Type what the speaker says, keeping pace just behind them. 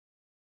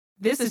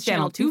This is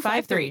Channel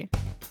 253.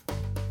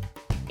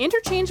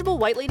 Interchangeable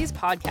White Ladies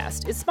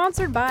podcast is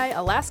sponsored by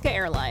Alaska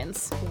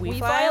Airlines. We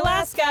fly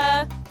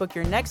Alaska. Book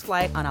your next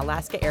flight on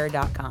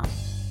alaskaair.com.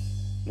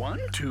 1,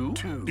 2,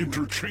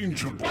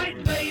 interchangeable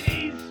White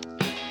ladies!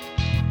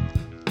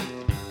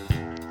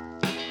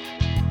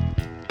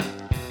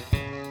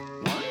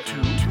 1,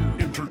 2,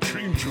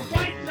 interchangeable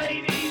White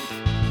ladies!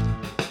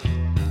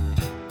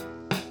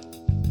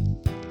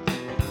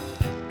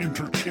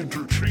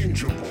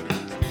 interchangeable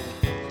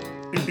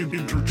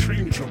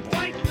interchangeable.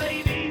 White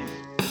ladies!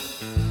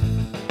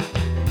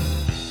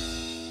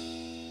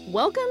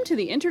 Welcome to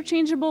the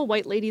Interchangeable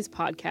White Ladies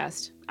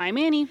podcast. I'm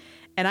Annie.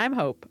 And I'm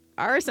Hope.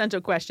 Our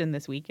essential question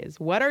this week is,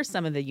 what are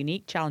some of the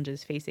unique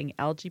challenges facing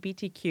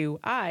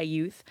LGBTQI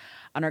youth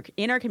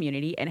in our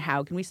community, and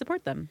how can we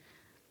support them?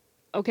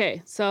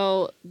 Okay,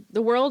 so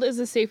the world is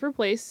a safer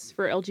place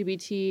for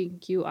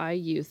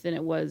LGBTQI youth than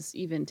it was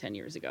even 10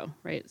 years ago,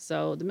 right?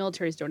 So the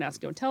military's Don't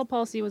Ask, Don't Tell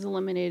policy was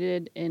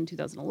eliminated in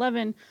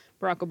 2011.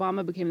 Barack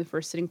Obama became the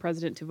first sitting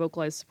president to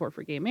vocalize support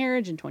for gay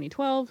marriage in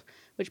 2012,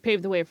 which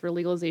paved the way for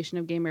legalization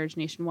of gay marriage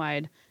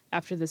nationwide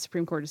after the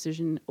Supreme Court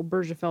decision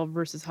Obergefell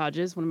versus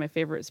Hodges, one of my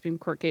favorite Supreme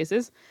Court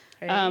cases.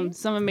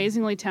 Some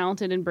amazingly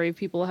talented and brave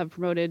people have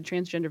promoted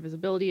transgender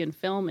visibility in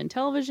film and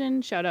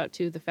television. Shout out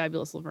to the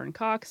fabulous Laverne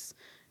Cox,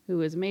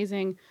 who is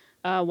amazing.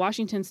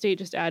 Washington State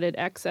just added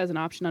X as an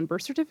option on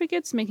birth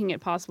certificates, making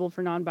it possible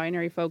for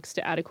non-binary folks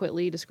to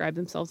adequately describe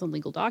themselves on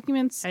legal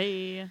documents.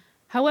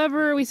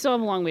 However, we still have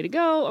a long way to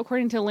go.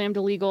 According to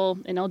Lambda Legal,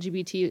 an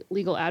LGBT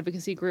legal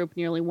advocacy group,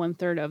 nearly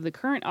one-third of the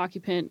current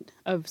occupant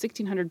of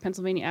 1600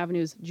 Pennsylvania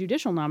Avenue's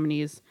judicial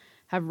nominees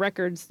have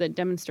records that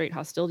demonstrate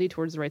hostility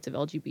towards the rights of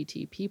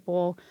LGBT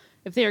people.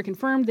 If they are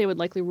confirmed, they would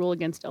likely rule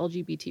against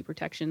LGBT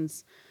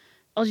protections.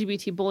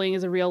 LGBT bullying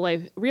is a real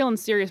and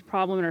serious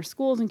problem in our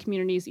schools and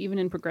communities, even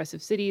in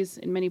progressive cities.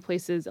 In many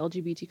places,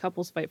 LGBT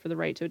couples fight for the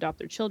right to adopt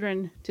their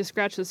children. To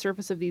scratch the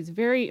surface of these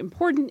very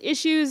important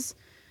issues,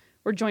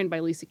 we're joined by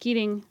Lisa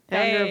Keating,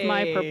 founder of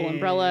My Purple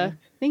Umbrella.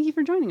 Thank you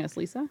for joining us,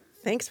 Lisa.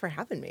 Thanks for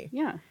having me.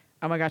 Yeah.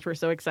 Oh my gosh, we're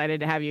so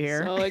excited to have you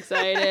here. So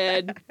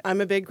excited. I'm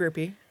a big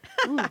groupie.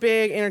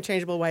 Big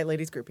interchangeable white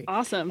ladies groupie.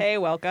 Awesome. Hey,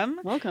 welcome.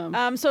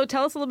 Welcome. So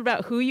tell us a little bit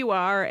about who you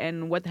are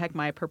and what the heck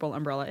My Purple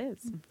Umbrella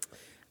is.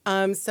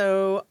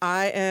 So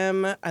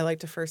I like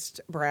to first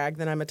brag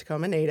that I'm a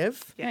Tacoma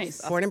native.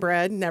 Nice. Born and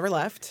bred, never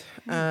left.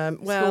 Well,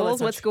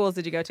 Schools? What schools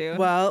did you go to?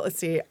 Well, let's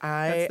see.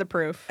 That's the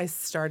proof. I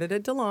started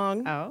at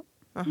DeLong. Oh.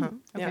 Yeah.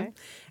 Okay.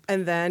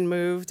 And then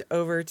moved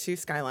over to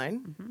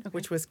Skyline,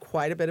 which was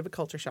quite a bit of a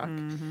culture shock.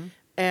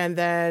 And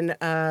then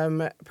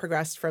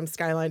progressed from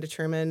Skyline to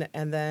Truman,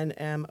 and then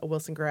am a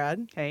Wilson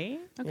grad. Hey.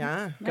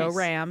 Yeah. Go Nice.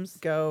 Rams.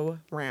 Go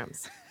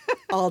Rams.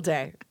 All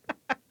day.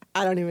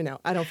 I don't even know.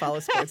 I don't follow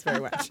sports very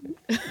much.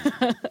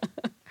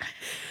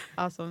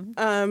 Awesome.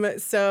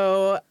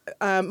 So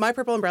My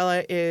Purple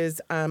Umbrella is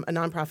a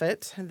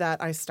nonprofit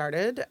that I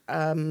started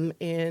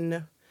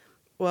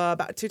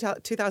about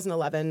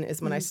 2011 is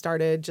when I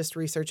started just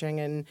researching,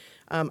 and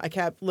I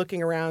kept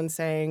looking around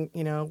saying,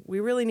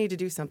 we really need to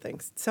do something.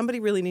 Somebody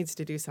really needs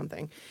to do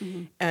something.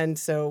 And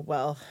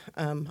so,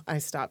 I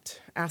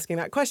stopped asking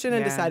that question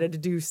and decided to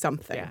do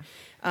something. Yeah.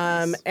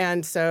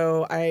 And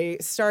so I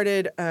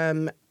started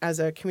as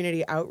a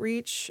community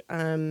outreach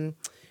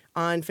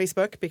on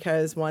Facebook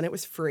because, one, it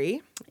was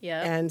free.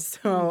 Yeah. And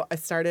so I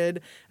started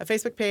a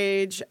Facebook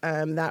page.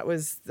 That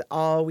was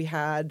all we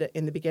had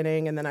in the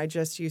beginning. And then I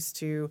just used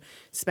to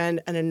spend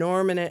an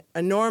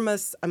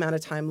enormous amount of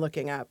time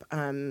looking up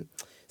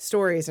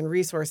stories and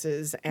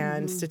resources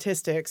and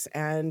statistics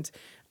and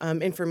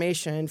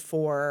information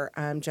for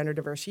gender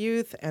diverse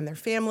youth and their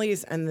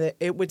families. And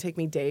it would take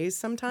me days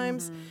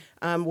sometimes.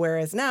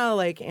 Whereas now,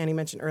 like Annie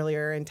mentioned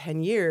earlier, in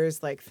 10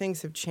 years, like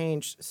things have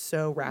changed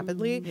so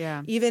rapidly.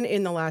 Yeah. Even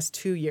in the last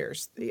 2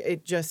 years,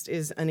 it just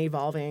is an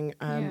evolving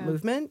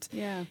movement.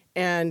 Yeah.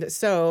 And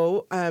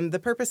so the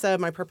purpose of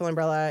My Purple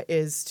Umbrella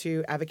is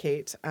to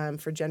advocate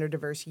for gender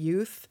diverse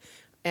youth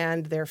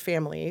and their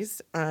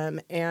families.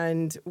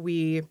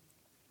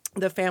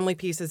 The family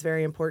piece is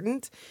very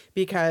important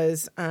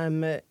because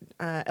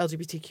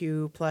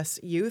LGBTQ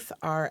plus youth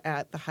are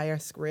at the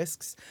highest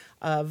risks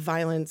of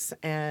violence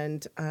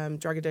and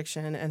drug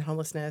addiction and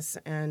homelessness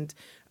and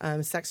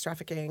sex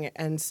trafficking.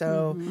 And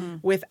so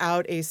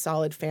without a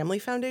solid family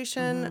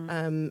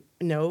foundation,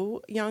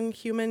 no young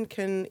human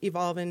can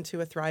evolve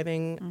into a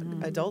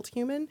thriving adult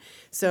human.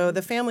 So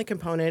the family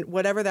component,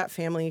 whatever that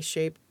family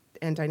shape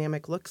and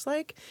dynamic looks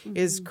like,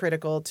 is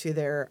critical to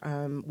their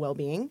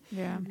well-being.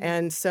 Yeah.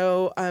 And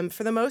so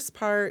for the most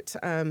part,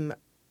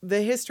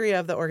 the history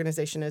of the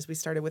organization is we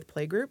started with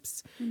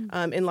playgroups,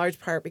 in large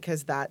part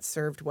because that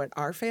served what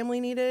our family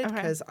needed,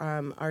 because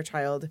our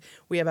child,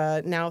 we have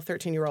a now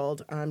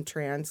 13-year-old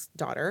trans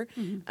daughter,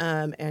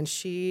 and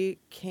she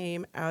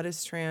came out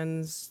as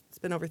trans, it's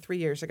been over 3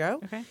 years ago.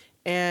 Okay.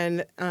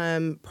 And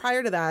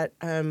prior to that,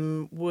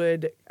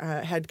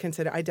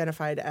 had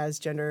identified as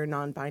gender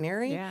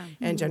non-binary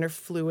and gender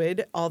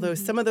fluid, although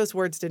some of those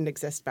words didn't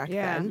exist back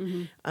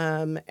then.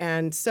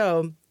 And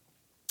so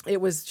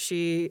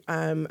she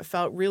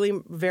felt really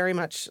very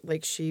much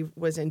like she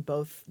was in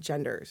both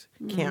genders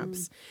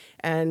camps,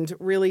 and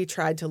really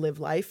tried to live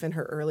life in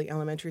her early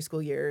elementary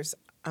school years,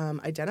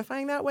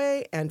 identifying that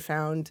way, and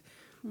found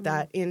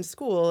that in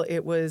school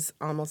it was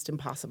almost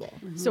impossible.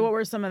 So what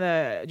were some of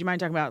the, do you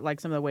mind talking about like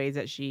some of the ways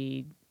that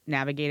she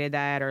navigated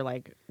that or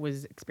like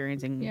was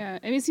experiencing? Yeah,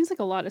 I mean, it seems like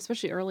a lot,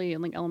 especially early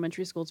in like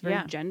elementary school. It's very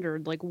Yeah.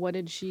 gendered. Like, what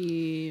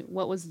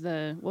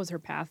was her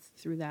path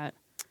through that?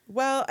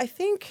 Well, I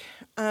think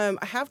I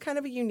have kind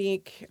of a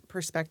unique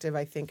perspective,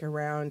 I think,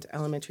 around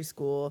elementary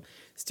school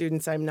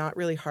students. I'm not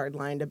really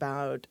hardlined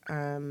about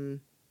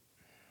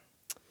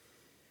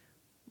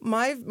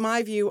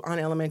my view on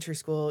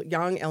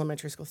young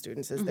elementary school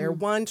students is they're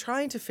one,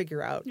 trying to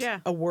figure out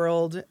a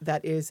world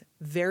that is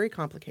very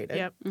complicated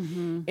Yep.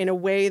 in a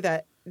way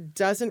that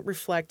doesn't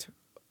reflect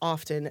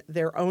often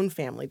their own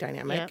family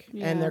dynamic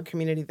Yep. and their Yeah.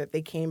 community that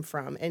they came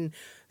from. And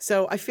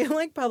so I feel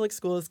like public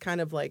school is kind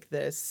of like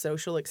this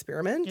social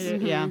experiment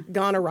Yeah.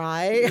 gone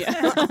awry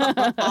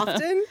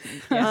often,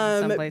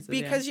 some places,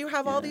 because you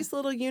have all these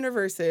little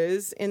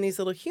universes and these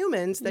little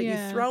humans that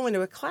Yeah. you throw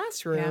into a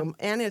classroom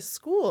and a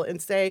school and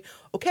say,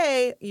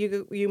 okay,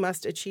 you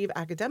must achieve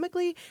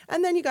academically,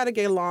 and then you got to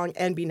get along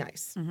and be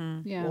nice.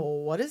 Yeah.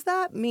 Well, what does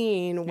that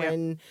mean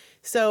when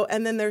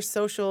and then their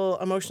social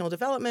emotional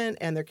development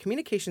and their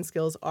communication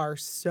skills are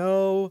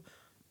so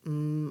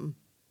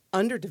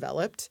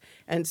underdeveloped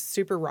and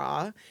super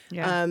raw.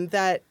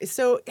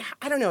 So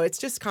I don't know, it's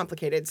just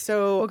complicated.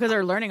 So Well, because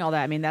they're learning all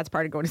that. I mean, that's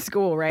part of going to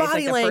school, right?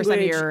 body it's like the first time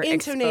language, you're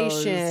exposed to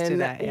intonation,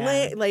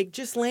 that, like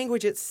just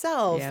language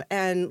itself, Yep.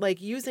 and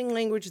like using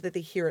language that they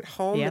hear at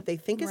home Yep. that they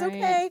think is Right.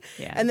 okay,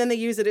 Yeah. and then they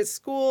use it at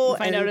school.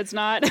 Find out it's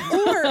not.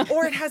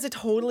 or it has a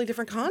totally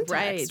different context,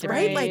 Right, right?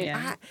 right, Like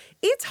yeah.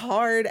 it's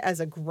hard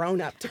as a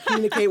grown up to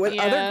communicate with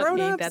Yeah, other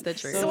grown ups. ain't that the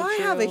truth? So So I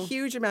have a true.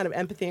 huge amount of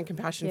empathy and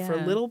compassion for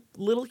Yeah.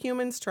 little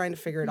humans trying to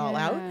figure it all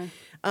out,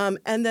 Yeah.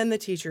 and then the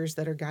teachers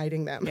that are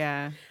guiding them.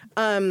 Yeah.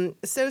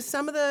 So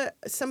some of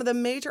the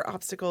major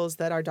obstacles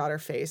that our daughter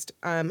faced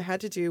had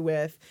to do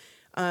with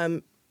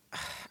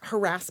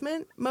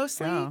harassment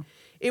mostly. Oh.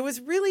 It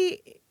was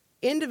really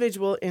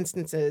individual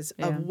instances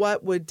Yeah. of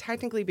what would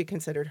technically be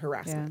considered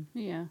harassment.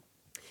 Yeah.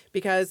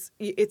 Because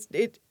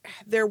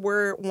there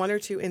were one or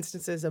two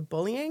instances of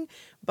bullying,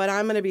 but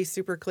I'm going to be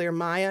super clear.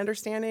 My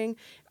understanding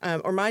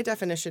or my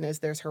definition is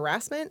there's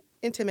harassment,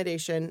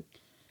 intimidation,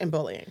 and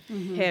bullying.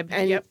 Hib.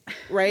 And Yep.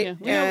 right,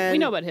 Yeah. We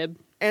know about Hib.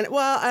 and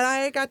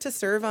I got to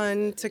serve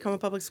on Tacoma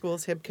Public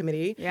Schools HIB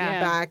committee Yeah.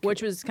 back.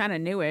 Which was kind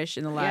of newish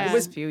in the last Yeah. It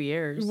was- few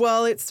years.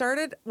 Well,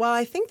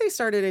 I think they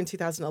started in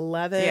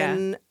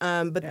 2011,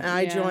 but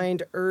I Yeah.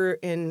 joined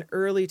in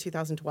early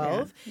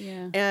 2012.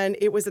 Yeah. And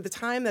it was at the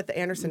time that the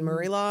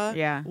Anderson-Murray law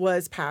Yeah.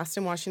 was passed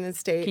in Washington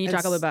State. Can you And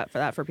talk a little about for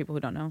that for people who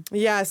don't know?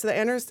 Yeah, so the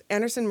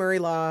Anderson-Murray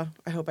law,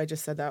 I hope I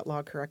just said that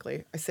law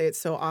correctly. I say it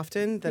so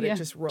often that Yeah. it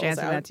just rolls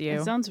Jansen, out. that's you.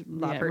 It sounds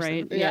Law yeah, person.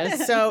 right. Yeah.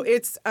 Yes. So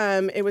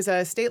it was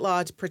a state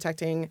law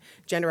protecting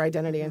gender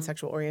identity and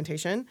sexual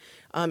orientation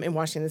in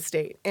Washington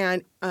State.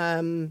 And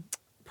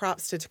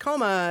props to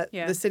Tacoma,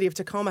 Yeah. the city of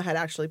Tacoma had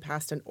actually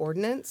passed an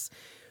ordinance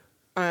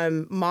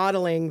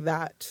modeling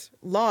that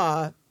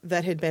law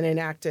that had been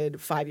enacted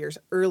 5 years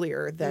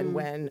earlier than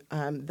when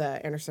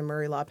the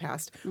Anderson-Murray law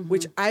passed,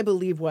 which I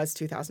believe was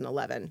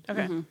 2011.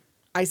 Okay.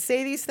 I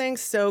say these things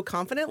so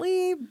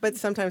confidently, but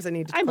sometimes I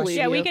need to I believe question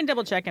Yeah, you. we can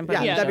double check and put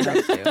Yeah, it in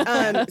that'd the be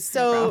show notes, too.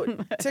 So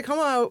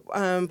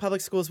Tacoma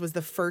Public Schools was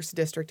the first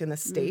district in the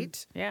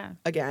state. Yeah.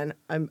 Again,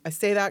 I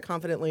say that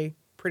confidently.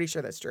 Pretty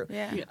sure that's true.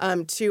 Yeah.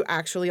 To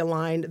actually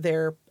align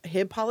their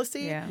HIB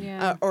policy Yeah.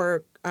 Yeah.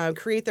 or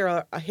create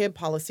a HIB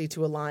policy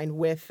to align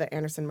with the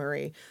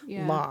Anderson-Murray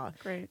Yeah. law.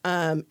 Great.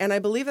 And I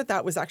believe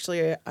that was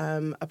actually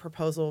a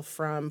proposal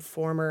from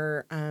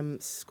former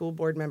school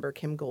board member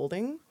Kim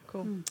Golding.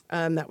 Cool.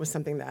 That was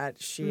something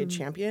that she had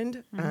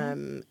championed.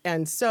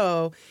 And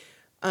so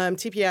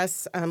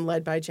TPS,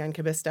 led by Jen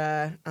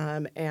Cabista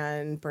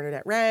and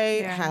Bernadette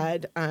Ray, Yeah.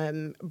 had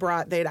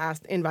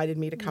invited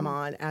me to come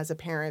on as a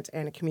parent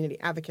and a community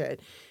advocate.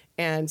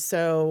 And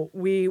so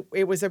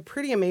it was a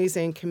pretty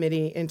amazing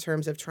committee in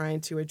terms of trying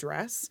to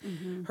address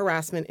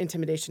harassment,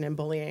 intimidation, and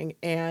bullying.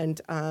 And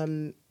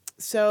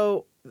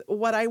so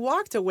what I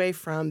walked away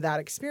from that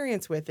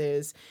experience with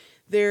is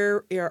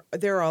there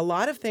are a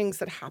lot of things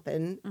that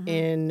happen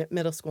in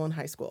middle school and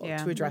high school Yeah.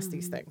 to address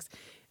these things.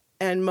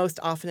 And most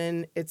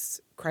often it's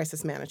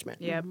crisis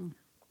management. Yep.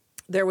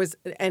 There was,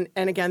 and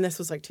again, this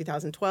was like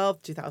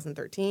 2012,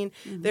 2013.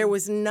 There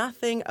was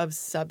nothing of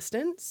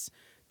substance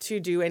to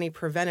do any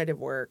preventative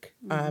work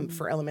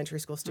for elementary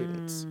school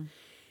students.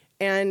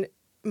 And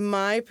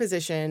my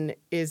position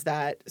is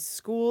that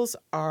schools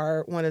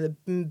are one of the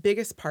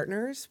biggest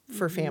partners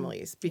for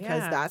families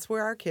because Yeah. that's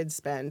where our kids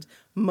spend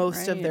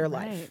most of their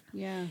Right. life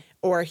Yeah.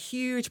 or a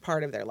huge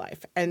part of their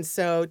life. And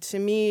so to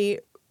me,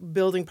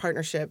 building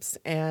partnerships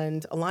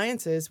and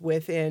alliances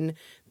within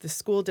the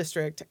school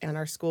district and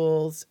our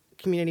schools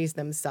communities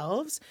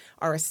themselves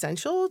are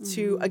essential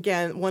to,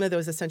 again, one of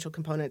those essential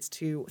components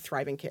to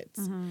thriving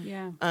kids.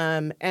 Yeah.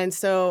 And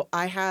so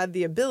I had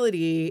the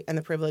ability and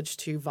the privilege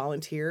to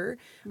volunteer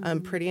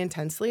pretty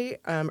intensely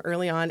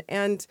early on.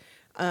 And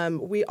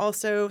we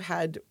also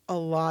had a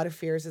lot of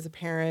fears as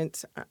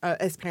parents,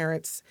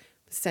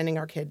 sending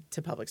our kid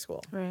to public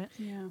school. Right.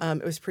 Yeah.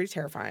 It was pretty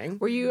terrifying.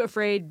 Were you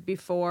afraid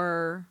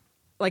before,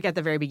 like at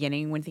the very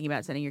beginning, when thinking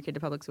about sending your kid to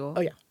public school?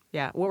 Oh, yeah.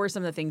 Yeah. What were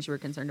some of the things you were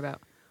concerned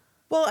about?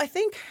 Well, I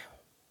think,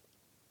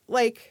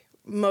 like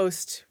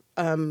most,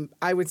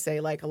 I would say,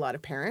 like a lot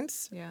of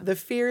parents, Yeah. the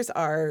fears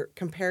are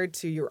compared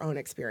to your own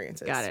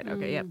experiences. Got it.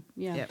 Okay. Yep.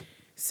 Yeah. Yep.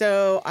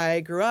 So I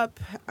grew up,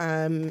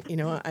 I'm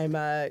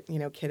a,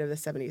 kid of the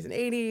 70s and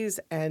 80s.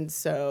 And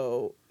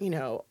so,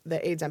 the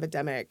AIDS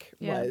epidemic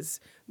Yeah. was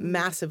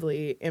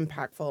massively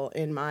impactful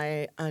in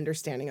my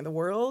understanding of the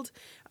world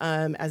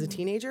as a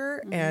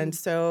teenager. And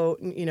so,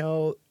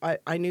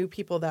 I knew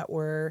people that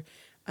were,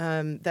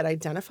 that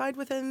identified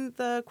within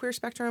the queer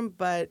spectrum,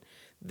 but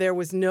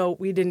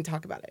we didn't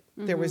talk about it.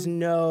 There was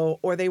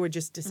or they would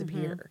just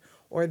disappear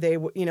or they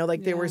would,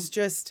 there was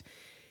just,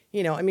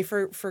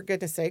 for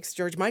goodness sakes,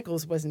 George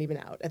Michaels wasn't even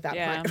out at that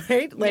Yeah. point,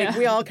 right? Like Yeah.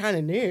 we all kind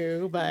of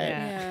knew, but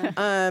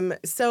Yeah.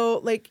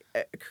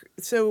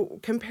 so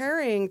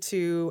comparing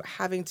to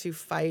having to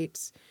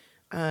fight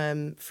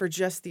for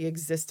just the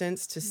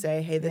existence to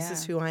say, hey, this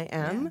is Yeah. who I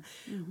am,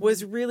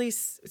 was really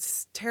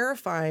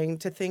terrifying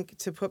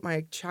to put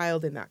my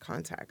child in that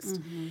context.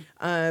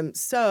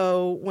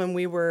 So when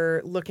we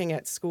were looking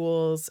at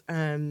schools,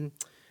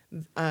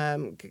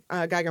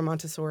 Geiger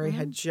Montessori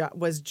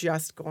was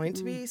just going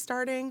to be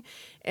starting,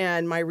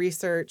 and my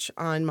research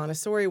on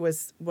Montessori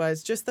was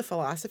just the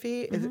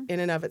philosophy in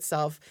and of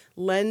itself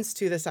lends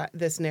to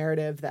this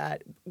narrative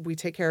that we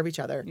take care of each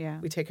other, Yeah.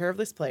 we take care of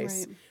this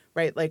place, Right.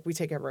 right? Like we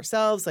take care of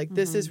ourselves. Like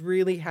this is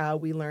really how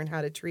we learn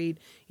how to treat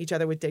each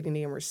other with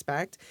dignity and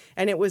respect.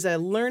 And it was a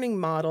learning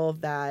model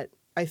that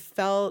I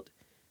felt.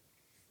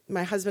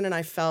 My husband and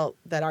I felt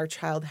that our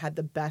child had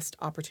the best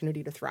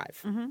opportunity to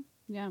thrive.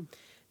 Yeah.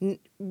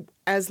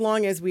 As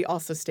long as we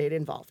also stayed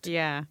involved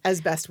Yeah. as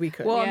best we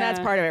could. Well, and that's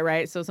Yeah. part of it,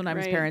 right? So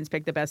sometimes Right. parents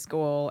pick the best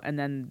school and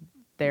then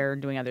they're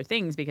doing other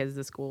things because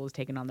the school is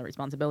taking on the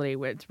responsibility.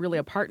 It's really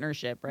a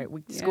partnership, right?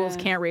 Schools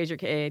Yeah. can't raise your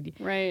kid,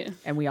 Right.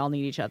 and we all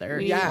need each other.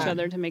 We need Yeah. each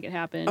other to make it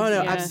happen. Oh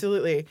no, Yeah.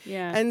 absolutely.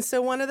 Yeah. And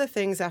so one of the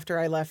things after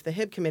I left the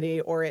HIB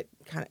committee, or it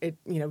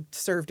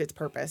served its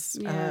purpose.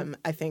 Yeah.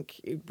 I think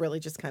it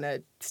really just kind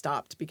of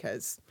stopped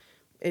because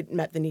it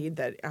met the need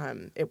that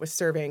it was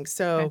serving.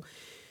 So. Okay.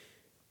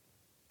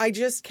 I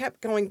just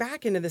kept going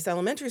back into this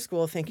elementary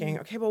school thinking,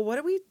 okay, well, what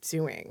are we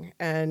doing?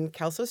 And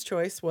Kelso's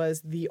Choice was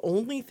the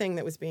only thing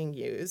that was being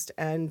used.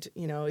 And,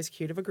 as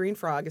cute of a green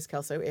frog as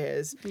Kelso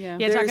is. Yeah.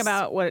 Yeah, talk There's-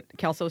 about what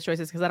Kelso's Choice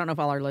is, because I don't know if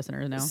all our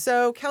listeners know.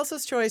 So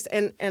Kelso's Choice,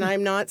 and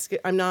I'm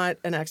not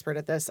an expert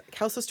at this.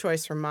 Kelso's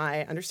Choice, from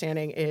my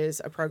understanding,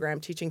 is a program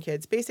teaching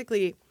kids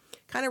basically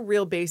kind of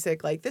real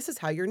basic, like this is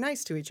how you're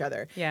nice to each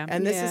other. Yeah.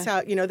 And this is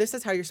Yeah. how, this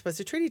is how you're supposed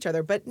to treat each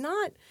other, but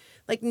not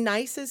like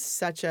nice is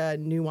such a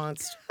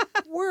nuanced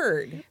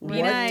word. Be What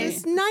nice.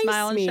 does nice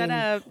Smile and mean? shut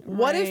up.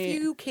 What if Right.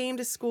 you came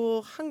to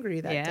school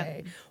hungry that Yeah.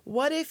 day?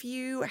 What if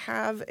you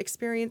have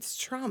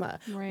experienced trauma?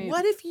 Right.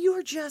 What if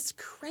you're just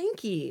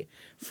cranky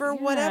for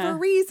Yeah. whatever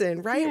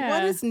reason, right? What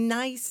Yeah. does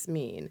nice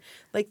mean?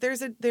 Like Well,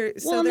 so and there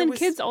then was,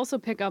 kids also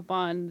pick up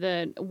on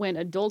that when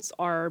adults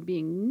are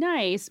being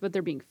nice, but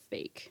they're being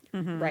fake.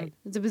 right.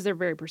 It's because they're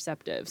very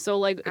perceptive. So,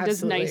 like,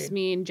 does nice Absolutely.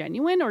 mean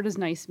genuine or does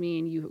nice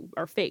mean you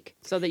are fake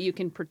so that you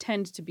can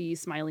pretend to be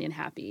smiley and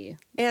happy?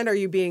 And are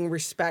you being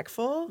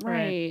respectful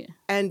Right.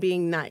 and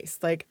being nice?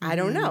 Like, I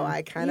don't know.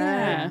 I kind of,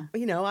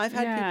 Yeah. I've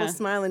had Yeah. people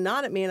smile and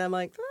nod at me, and I'm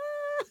like,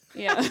 ah.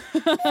 Yeah.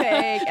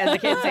 Fake, as the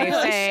kids say,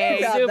 fake.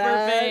 About Super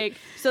that. fake.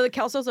 So the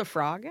Kelso's a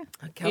frog?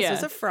 Kelso's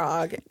Yeah. a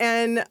frog,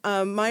 and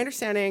my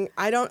understanding,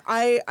 I don't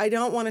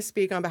want to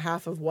speak on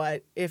behalf of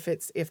if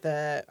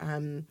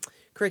the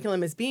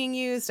curriculum is being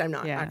used. I'm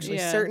not Yeah. actually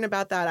Yeah. certain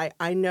about that.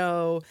 I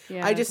know.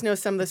 Yeah. I just know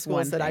some of the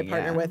one schools that I thing,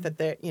 partner yeah. with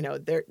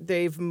that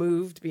they've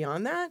moved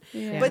beyond that.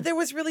 Yeah. But there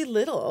was really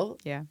little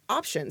Yeah.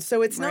 options.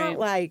 So it's not Right.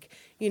 like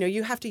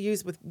you have to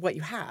use with what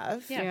you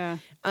have. Yeah.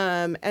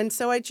 And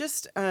so I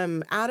just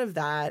out of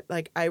that,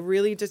 like I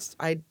really just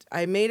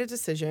I made a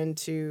decision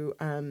to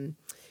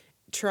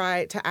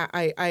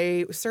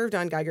I served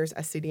on Geiger's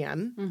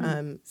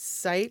SCDM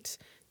site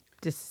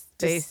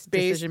Space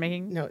decision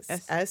making? No,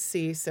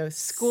 SC. So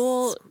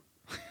School.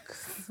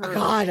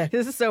 God.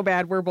 This is so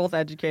bad. We're both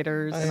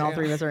educators, and all yeah.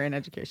 three of us are in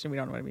education. We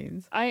don't know what it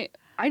means.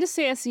 I just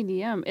say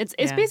SCDM. It's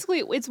Yeah.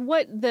 basically it's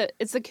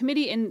the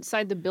committee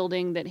inside the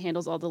building that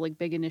handles all the like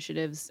big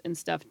initiatives and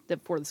stuff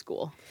for the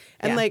school.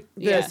 And Yeah. like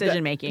Yeah.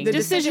 Decision making. the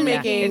decision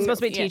making. It's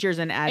supposed to be Yeah. teachers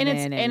and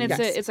admin. And it's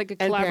yes. it's like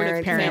a And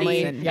collaborative parents,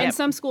 committee. family, And yep.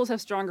 some schools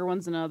have stronger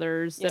ones than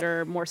others that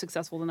are more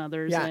successful than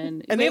others. Yeah.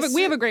 And, And we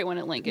they have a great one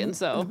at Lincoln.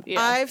 So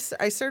yeah.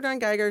 I served on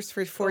Geiger's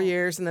for 4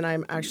 years, and then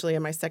I'm actually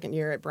in my second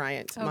year at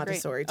Bryant great.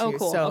 Montessori too. Oh,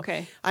 cool. So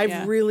Okay. I've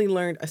Yeah. really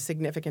learned a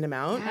significant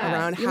amount Yeah.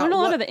 around you how learn a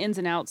lot what- of the ins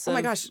and outs. Oh my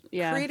of- gosh,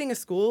 yeah. creating a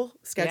school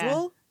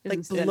schedule like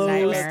Isn't it blows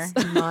nightmare?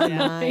 my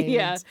mind.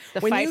 Yeah.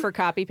 The When fight you- for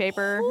copy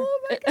paper Oh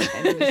my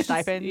God. and the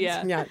stipends.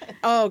 Yeah. Yeah.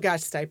 Oh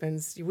gosh,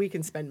 stipends. We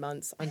can spend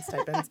months on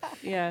stipends.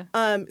 Yeah.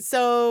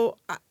 So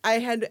I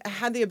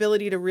had the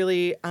ability to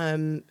really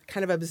kind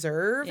of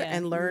observe Yeah.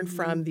 and learn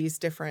from these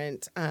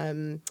different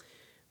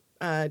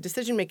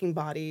decision-making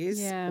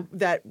bodies Yeah.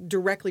 that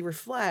directly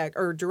reflect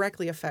or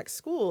directly affect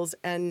schools.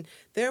 And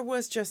there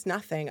was just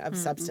nothing of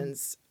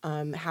substance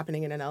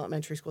happening in an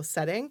elementary school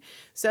setting.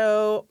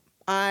 So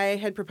I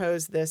had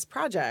proposed this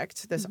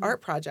project, this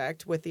art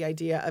project, with the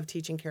idea of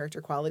teaching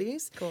character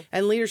qualities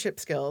and leadership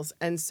skills.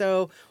 And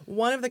so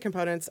one of the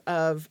components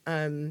of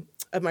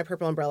my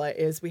Purple Umbrella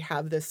is we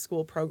have this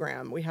school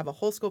program. We have a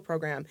whole school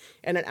program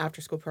and an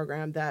after school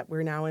program that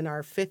we're now in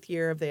our 5th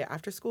year of the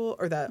after school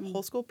or the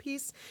whole school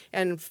piece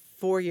and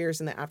 4 years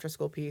in the after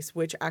school piece,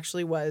 which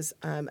actually was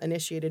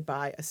initiated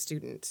by a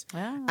student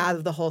out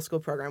of the whole school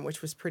program,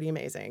 which was pretty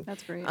amazing.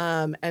 That's great.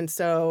 And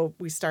so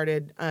we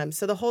started,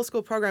 so the whole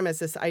school program is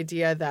this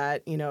idea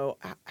that,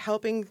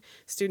 helping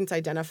students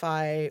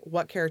identify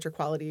what character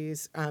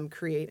qualities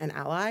create an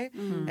ally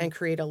and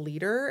create a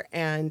leader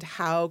and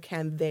how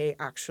can they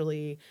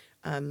actually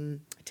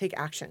take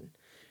action.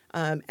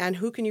 And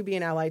who can you be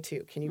an ally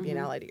to? Can you be an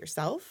ally to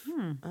yourself,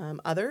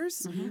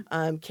 others?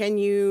 Can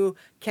you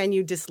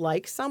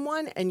dislike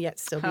someone and yet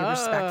still be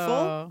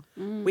respectful?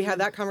 We have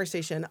that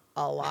conversation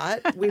a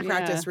lot. We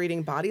practice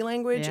reading body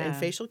language and Yeah.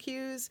 facial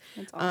cues,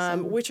 That's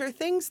awesome. which are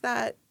things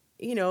that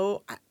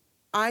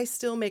I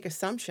still make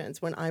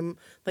assumptions when I'm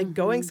like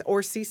going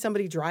or see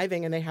somebody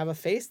driving and they have a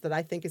face that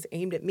I think is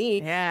aimed at me.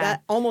 Yeah.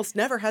 That almost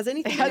never has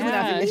anything to do with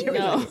Yeah, nothing to do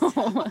with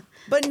me. no.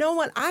 But no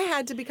one, I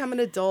had to become an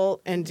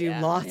adult and do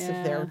lots of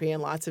Yeah. therapy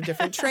and lots of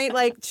different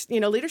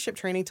leadership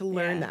training to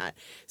learn that.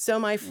 So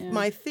my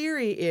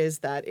theory is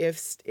that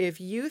if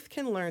youth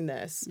can learn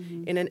this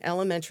in an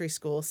elementary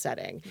school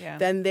setting,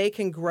 then they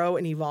can grow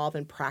and evolve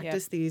and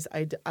practice these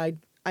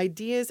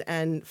ideas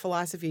and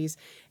philosophies.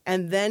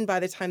 And then by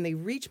the time they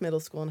reach middle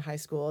school and high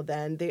school,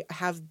 then they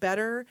have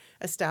better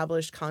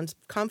established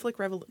conflict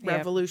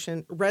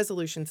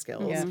resolution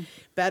skills.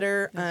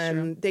 Better,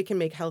 they can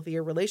make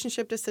healthier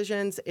relationship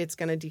decisions. It's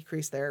going to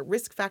decrease their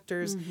risk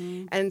factors.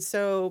 And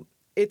so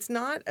it's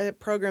not a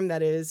program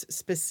that is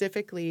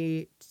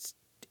specifically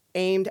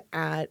aimed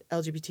at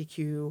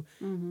LGBTQ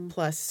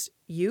plus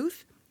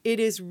youth. It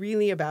is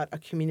really about a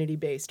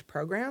community-based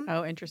program.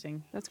 Oh,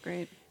 interesting. That's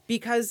great.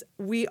 Because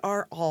we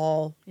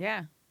all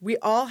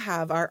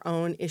have our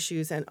own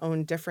issues and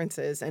own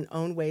differences and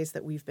own ways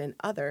that we've been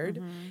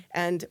othered.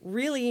 And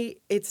really,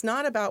 it's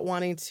not about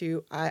wanting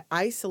to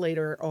isolate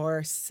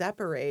or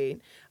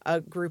separate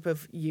a group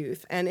of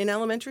youth. And in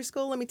elementary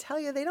school, let me tell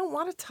you, they don't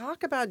want to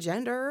talk about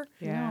gender.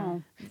 Yeah.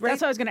 No.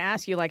 That's what I was going to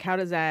ask you. Like, how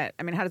does that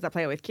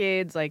play out with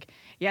kids? Like,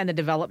 and the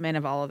development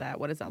of all of that.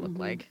 What does that look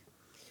like?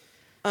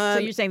 So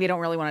you're saying they don't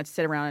really want to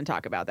sit around and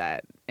talk about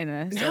that in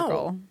a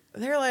circle?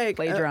 They're like,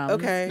 Play drums.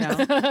 okay. No.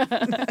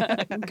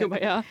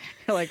 Kumbaya.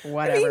 Like,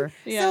 whatever.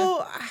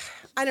 So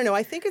I don't know.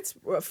 I think it's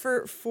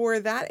for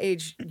that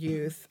age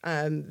youth.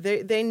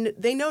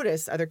 They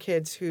notice other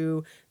kids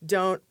who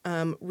don't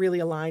really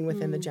align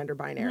within the gender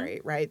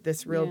binary, right?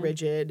 This real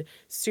rigid,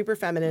 super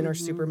feminine or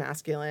super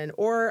masculine,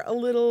 or a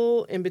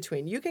little in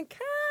between. You can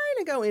kind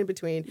of go in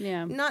between.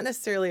 Yeah. Not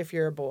necessarily if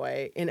you're a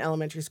boy in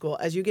elementary school.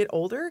 As you get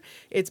older,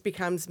 it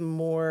becomes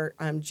more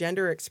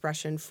gender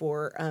expression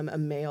for a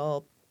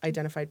male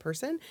identified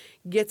person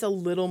gets a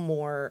little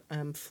more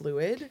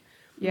fluid.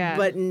 Yeah.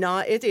 But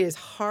not, it is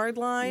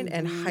hardline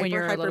and When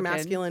you're a hyper little kid.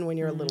 masculine when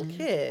you're a little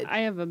kid. I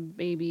have a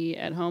baby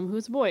at home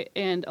who's a boy,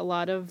 and a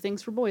lot of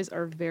things for boys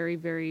are very,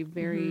 very,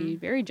 very,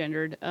 very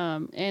gendered.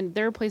 And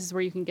there are places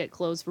where you can get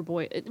clothes for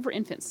for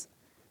infants,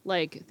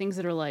 like things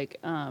that are like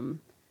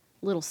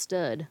little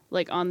stud,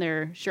 like on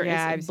their shirt.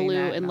 Yeah, I've It's seen blue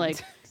that. and No. like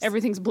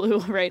everything's blue,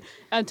 right?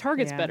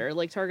 Target's Yeah. better.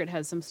 Like Target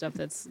has some stuff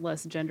that's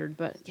less gendered,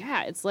 but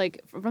yeah, it's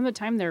like from the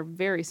time they're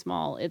very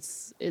small,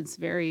 it's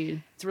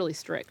really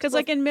strict. Because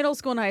like in middle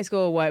school and high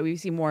school, what we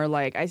see more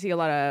like I see a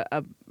lot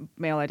of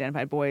male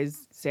identified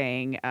boys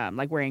saying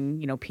like wearing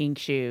pink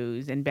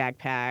shoes and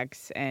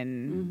backpacks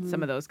and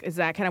some of those. Is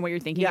that kind of what you're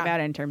thinking Yeah. about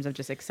in terms of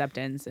just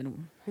acceptance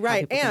and how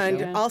Right. people can And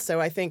show? Yeah. also,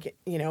 I think,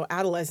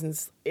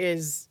 adolescence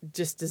is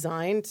just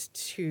designed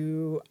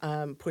to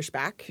push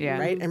back, Yeah.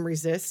 right? And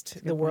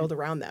resist the world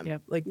around them.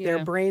 Yep. Like their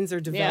Yeah. brains are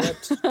Yeah.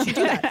 developed to do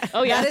that.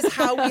 Oh, yeah. That is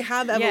how we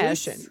have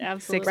evolution. Yes.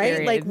 Absolutely. Sixth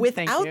Right? Like period.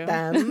 Thank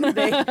without you.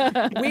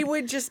 them, we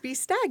would just be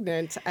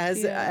stagnant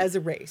as a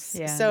race.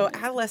 Yeah. So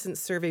adolescents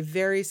serve a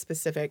very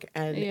specific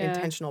and Yeah.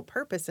 intentional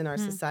purpose in our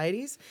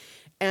societies.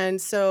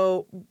 And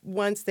so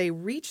once they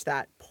reach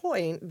that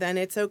point, then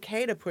it's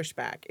okay to push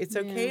back. It's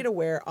okay to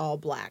wear all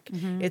black.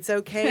 It's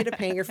okay to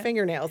paint your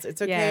fingernails.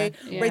 It's okay.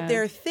 Yeah. Right? Yeah.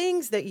 There are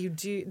things that you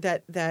do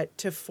that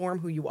to form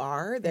who you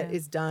are that Yeah.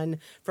 is done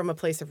from a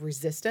place of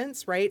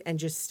resistance, right? And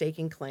just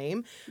staking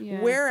claim.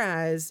 Yeah.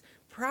 Whereas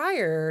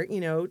prior,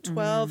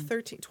 12,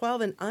 13,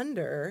 12 and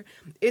under,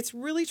 it's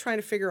really trying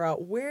to figure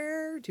out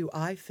where do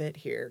I fit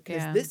here?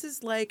 Because Yeah. this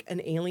is like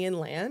an alien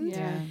land.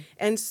 Yeah.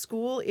 And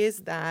school is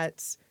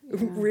that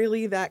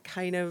really that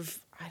kind of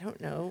I don't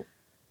know.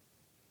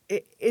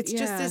 It's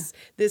just Yeah.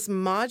 this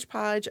modge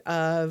podge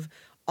of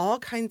all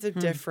kinds of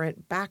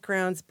different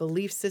backgrounds,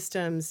 belief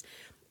systems,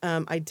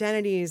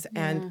 identities,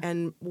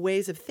 and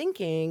ways of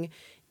thinking.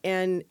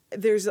 And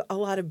there's a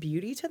lot of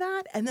beauty to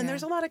that. And then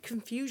there's a lot of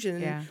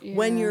confusion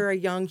when Yeah. you're a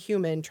young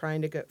human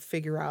trying to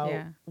figure out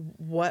Yeah.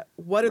 what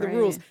are the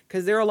rules. Right.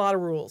 Because there are a lot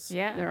of rules.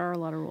 Yeah. There are a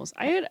lot of rules.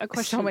 I had a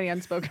question. So many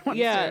unspoken ones.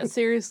 Yeah, too.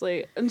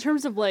 seriously. In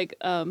terms of like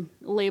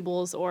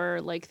labels or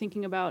like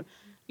thinking about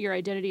your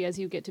identity as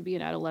you get to be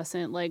an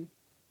adolescent, like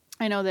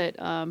I know that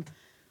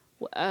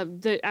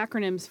the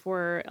acronyms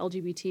for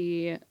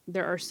LGBT,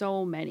 there are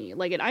so many.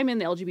 Like, and I'm in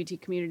the LGBT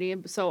community,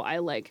 so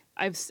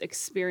I've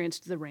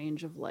experienced the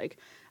range of like,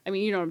 I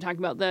mean, you know what I'm talking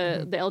about,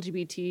 the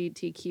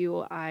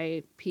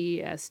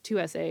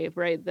LGBTQIPS2SA,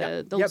 right?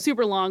 The Yep.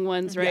 super long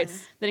ones, right?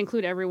 Yes. That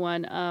include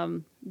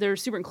everyone. They're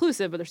super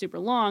inclusive, but they're super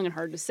long and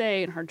hard to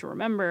say and hard to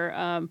remember.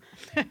 And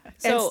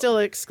So still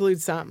exclude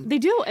some. they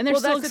do, and they're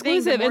Well, still that's the thing.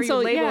 exclusive. The more And so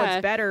you label, yeah,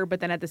 it's better.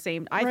 But then at the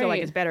same, I feel like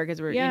Right. it's better because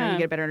we're Yeah. you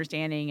get better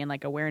understanding and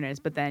like awareness.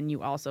 But then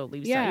you also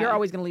leave. Yeah. You're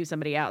always going to leave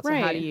somebody out. So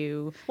how Right. do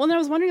you? Well, and I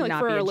was wondering, like,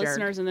 not for be a our jerk?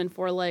 listeners, and then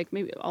for like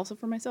maybe also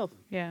for myself,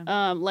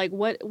 Yeah. like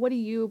what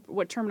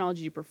terminology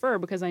do you prefer?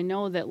 Because I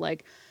know that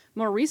like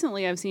more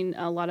recently I've seen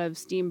a lot of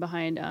steam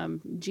behind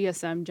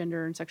GSM,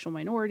 gender and sexual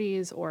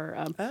minorities, or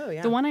Oh,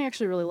 yeah. the one I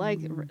actually really like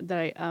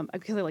that I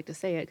because I like to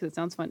say it because it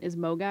sounds fun is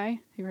Mogai. Have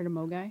you heard of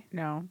Mogai?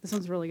 No. This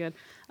one's really good.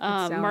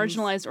 sounds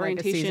Marginalized like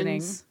a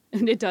seasoning. orientations.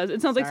 And it does.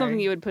 It sounds like something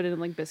Sorry. you would put in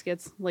like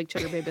biscuits, like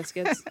Cheddar Bay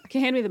biscuits.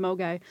 Can hand me the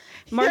Mogai.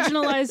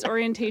 Marginalized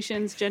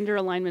orientations, gender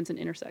alignments, and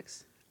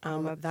intersex.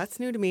 That's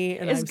new to me.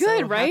 And It's I'm good,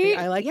 so right? happy.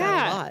 I like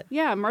that a lot.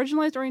 Yeah,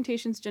 marginalized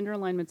orientations, gender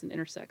alignments, and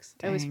intersex.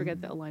 I always Dang.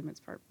 forget the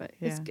alignments part, but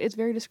Yeah. it's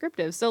very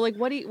descriptive. So, like,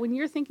 when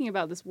you're thinking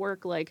about this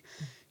work, like,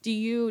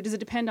 does it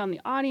depend on the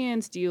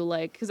audience? Do you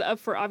like, because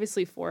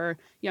obviously for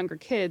younger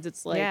kids,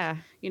 it's like, Yeah.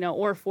 you know,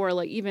 or for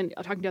like even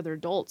talking to other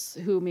adults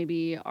who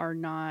maybe are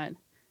not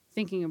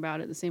thinking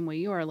about it the same way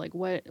you are. Like,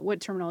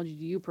 what terminology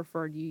do you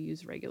prefer? Do you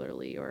use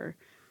regularly, or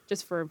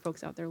just for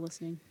folks out there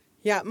listening?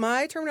 Yeah,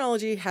 my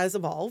terminology has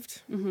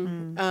evolved.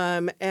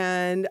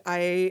 And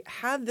I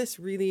had this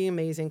really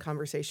amazing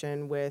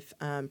conversation with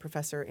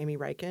Professor Amy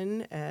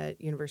Reichen at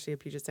University of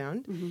Puget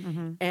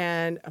Sound.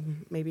 And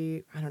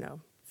maybe, I don't know,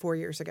 4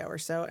 years ago or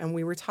so. And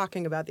we were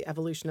talking about the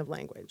evolution of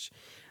language.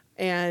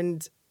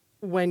 And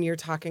when you're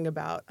talking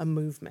about a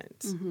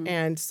movement.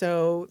 And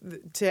so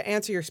to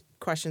answer your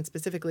question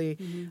specifically,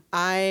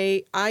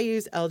 I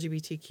use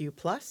LGBTQ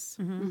plus.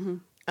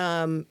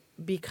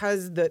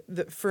 Because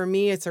for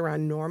me, it's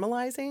around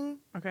normalizing,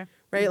 Okay.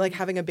 right? Like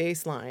having a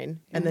baseline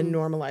and then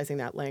normalizing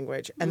that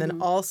language. And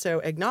then also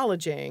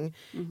acknowledging,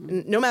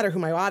 no matter who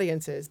my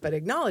audience is, but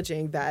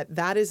acknowledging that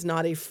that is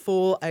not a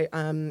full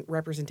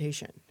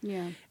representation.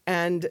 Yeah.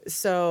 And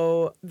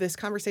so this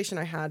conversation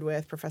I had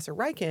with Professor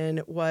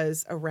Reichen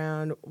was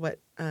around what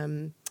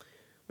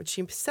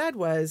she said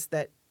was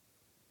that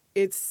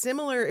it's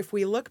similar if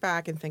we look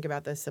back and think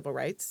about the civil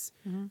rights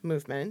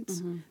movement,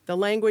 the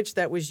language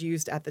that was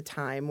used at the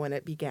time when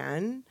it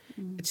began,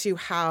 to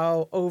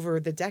how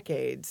over the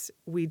decades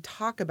we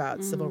talk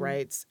about civil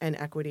rights and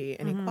equity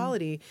and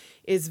equality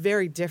is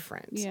very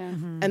different. Yeah.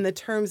 And the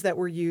terms that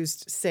were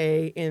used,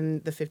 say,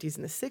 in the 50s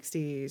and the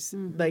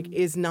 60s, like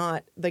is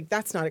not, like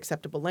that's not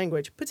acceptable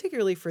language,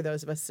 particularly for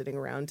those of us sitting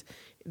around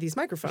these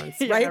microphones,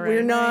 right? right, We're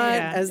right. not,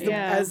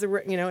 Yeah. as the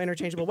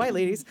interchangeable white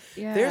ladies,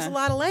 there's a Yeah.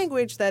 lot of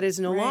language that is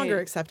no longer Right.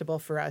 acceptable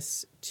for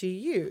us to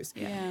use.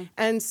 Yeah.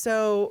 And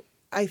so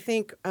I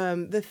think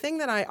the thing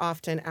that I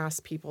often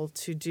ask people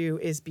to do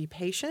is be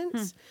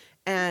patient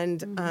and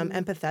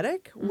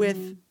empathetic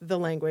with the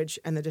language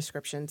and the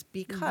descriptions,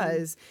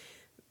 because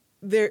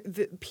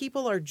the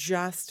people are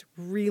just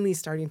really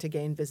starting to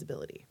gain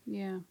visibility,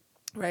 Yeah.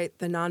 right?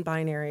 The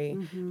non-binary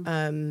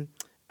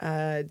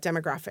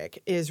demographic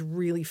is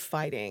really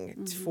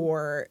fighting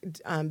for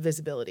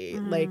visibility.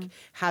 Like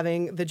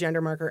having the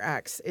gender marker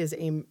X is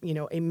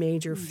a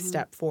major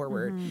step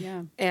forward.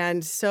 Yeah.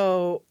 And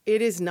so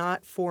it is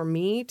not for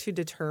me to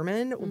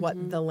determine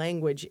what the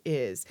language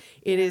is.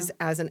 It is,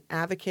 as an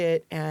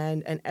advocate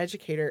and an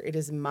educator, it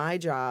is my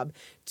job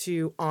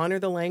to honor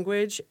the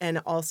language and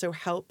also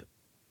help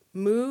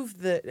move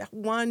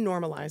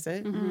normalize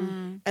it,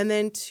 and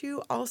then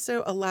two,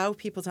 also allow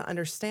people to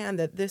understand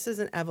that this is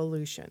an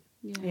evolution,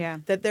 Yeah.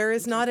 that there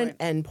is not an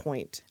end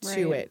point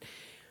to Right. it.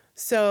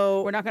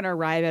 So We're not going to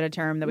arrive at a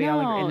term that we all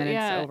agree, and then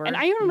it's over. And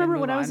I even remember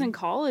then when move I was on. in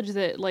college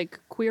that like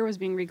queer was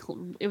being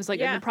it was like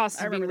in Yeah, the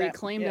process I of being remember that.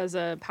 reclaimed Yeah. as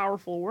a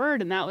powerful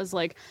word, and that was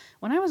like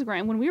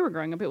when we were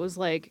growing up, it was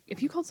like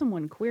if you called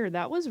someone queer,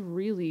 that was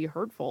really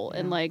hurtful,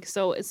 and like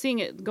so seeing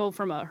it go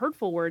from a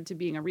hurtful word to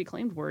being a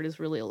reclaimed word is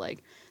really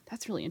like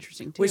that's really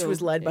interesting too. Which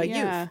was led by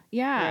yeah. youth.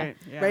 Yeah. Right,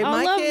 yeah. Right, I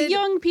my love kid-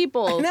 young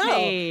people. I know,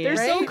 Hey, They're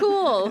so right?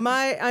 cool.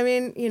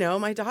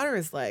 My daughter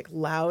is like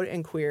loud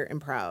and queer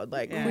and proud.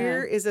 Like Yeah.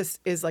 queer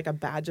is like a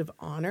badge of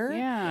honor.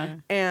 Yeah.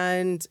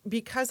 And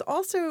because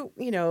also,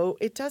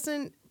 it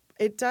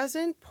it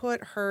doesn't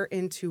put her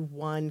into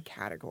one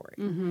category.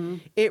 Mm-hmm.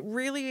 It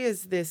really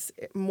is this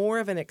more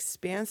of an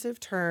expansive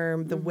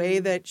term, the way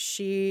that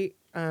she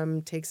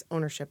takes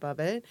ownership of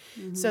it,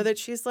 so that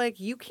she's like,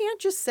 you can't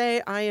just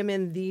say I am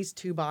in these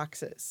two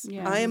boxes.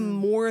 Yeah. I am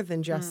more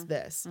than just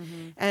this.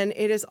 And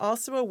it is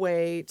also a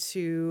way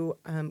to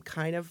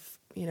kind of,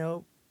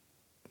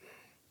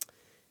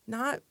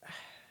 not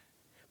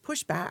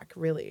push back,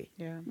 really.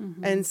 Yeah.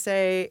 And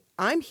say,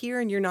 I'm here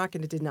and you're not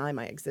going to deny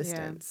my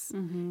existence.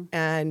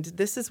 And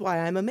this is why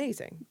I'm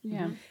amazing.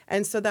 Yeah.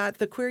 And so that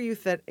the queer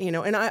youth that,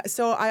 and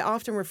I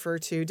often refer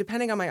to,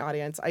 depending on my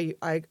audience,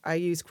 I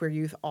use queer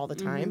youth all the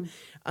time.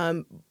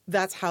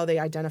 That's how they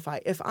identify.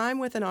 If I'm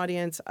with an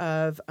audience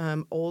of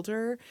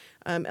older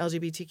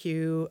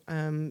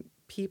LGBTQ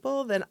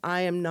people, then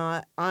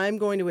I'm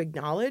going to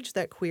acknowledge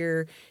that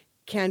queer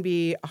can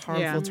be a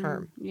harmful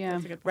term. Yeah.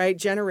 Right?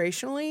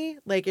 Generationally,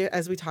 like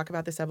as we talk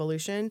about this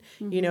evolution,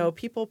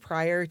 people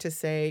prior to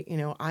say,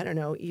 I don't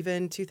know,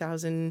 even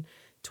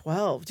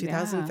 2012,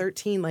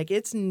 2013, like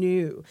it's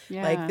new.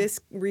 Yeah. Like this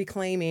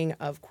reclaiming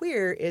of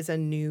queer is a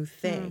new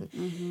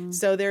thing.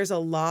 So there's a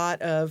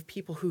lot of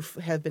people who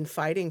have been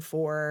fighting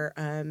for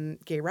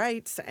gay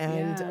rights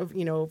and,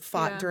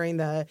 fought during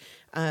the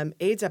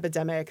AIDS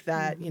epidemic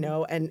that,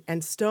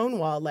 and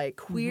Stonewall, like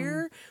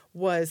queer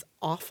was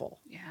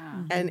awful.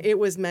 Yeah. And it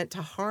was meant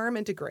to harm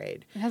and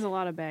degrade. It has a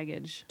lot of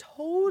baggage.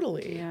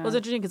 Totally. Yeah. Well, it's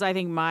interesting because I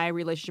think my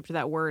relationship to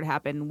that word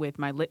happened with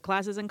my lit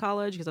classes in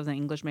college because I was an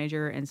English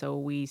major, and so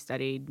we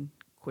studied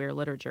queer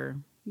literature.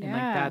 And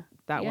Yeah.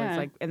 that Yeah. was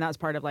like, and that was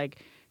part of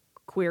like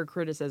queer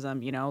criticism,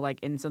 like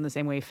in some the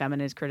same way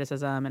feminist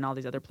criticism and all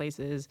these other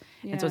places.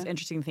 And so it's Yeah.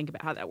 interesting to think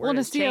about how that word Well, to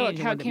has see changed and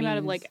how what it came out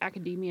of means. like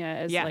academia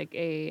as Yeah. like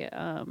a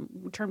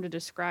term to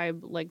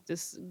describe like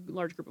this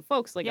large group of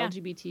folks, like Yeah.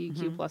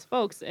 LGBTQ plus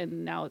folks,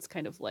 and now it's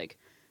kind of like,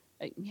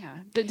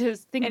 to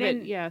think of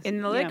And it,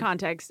 in the lit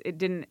context, it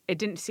didn't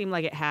seem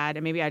like it had,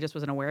 and maybe I just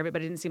wasn't aware of it,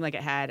 but it didn't seem like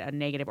it had a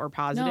negative or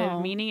positive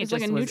No, meaning. It it's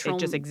just like a neutral- it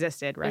just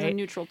existed, as a right?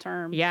 neutral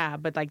term. Yeah,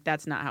 but like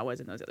that's not how it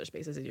was in those other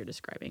spaces that you're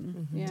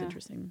describing. It's Yeah.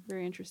 interesting.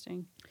 Very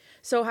interesting.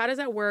 So how does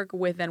that work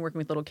with then working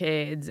with little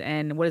kids,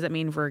 and what does that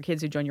mean for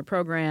kids who join your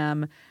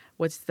program?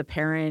 What's the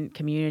parent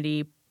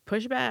community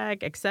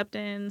pushback,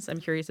 acceptance? I'm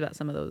curious about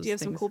some of those. Do you have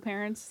some things. cool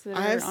parents that I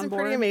are have on some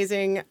board? pretty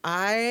amazing.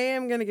 I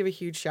am going to give a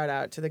huge shout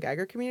out to the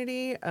Geiger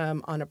community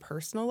on a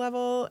personal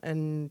level,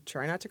 and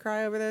try not to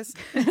cry over this.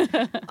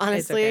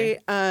 Honestly,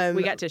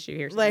 We got tissue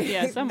here. like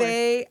Yeah, somewhere.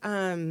 they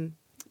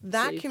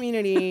that Safe.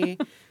 community.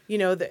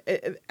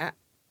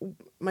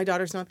 My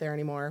daughter's not there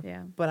anymore.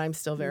 Yeah. But I'm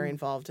still very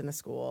involved in the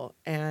school,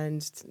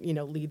 and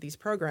lead these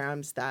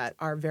programs that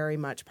are very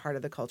much part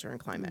of the culture and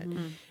climate.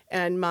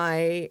 And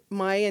my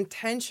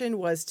intention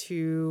was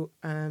to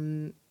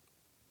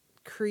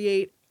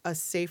create a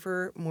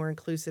safer, more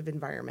inclusive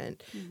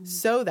environment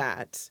so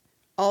that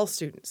all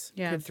students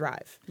Yeah. could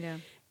thrive Yeah.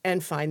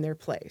 and find their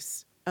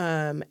place.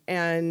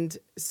 And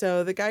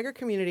so the Geiger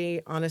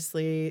community,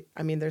 honestly,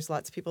 I mean, there's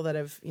lots of people that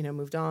have,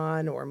 moved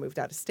on or moved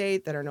out of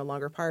state that are no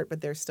longer part, but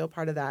they're still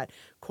part of that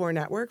core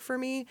network for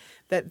me,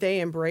 that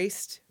they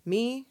embraced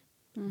me.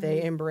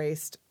 They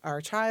embraced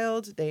our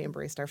child, they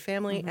embraced our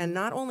family, and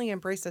not only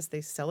embraced us,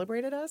 they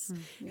celebrated us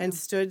and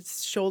stood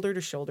shoulder to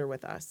shoulder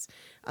with us.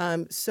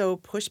 So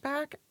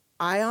pushback,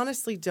 I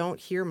honestly don't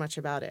hear much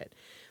about it.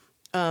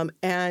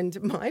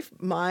 And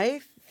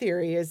my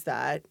theory is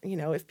that,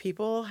 if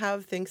people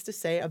have things to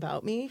say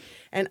about me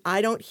and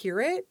I don't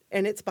hear it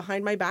and it's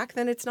behind my back,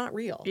 then it's not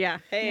real. Yeah.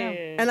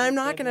 Hey. And I'm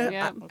not going to,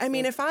 Yeah. I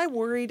mean, if I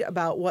worried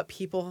about what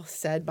people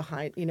said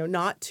behind,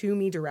 not to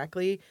me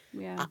directly,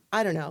 Yeah.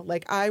 I don't know,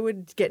 like I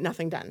would get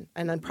nothing done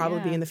and I'd probably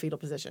be Yeah. in the fetal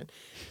position.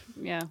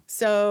 Yeah.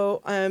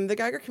 So the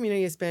Geiger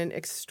community has been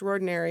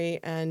extraordinary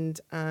and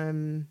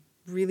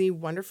really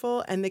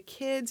wonderful. And the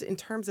kids, in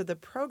terms of the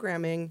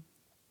programming,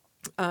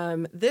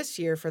 this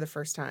year, for the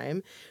first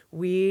time,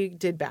 we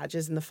did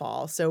badges in the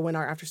fall. So when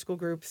our after school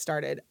group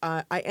started,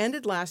 I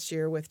ended last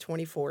year with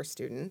 24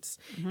 students,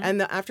 and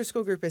the after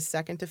school group is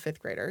 2nd to 5th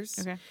graders.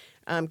 Okay.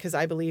 Because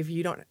I believe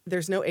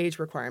there's no age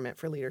requirement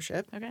for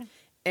leadership. Okay.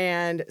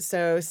 And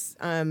so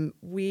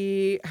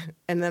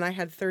and then I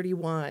had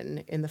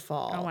 31 in the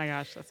fall. Oh my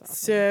gosh, that's awesome.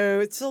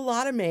 So it's a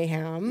lot of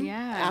mayhem. Yeah.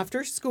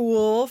 After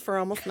school for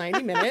almost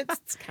 90 minutes.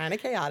 It's kind of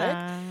chaotic.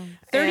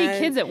 30 And-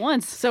 kids at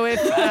once. So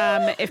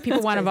if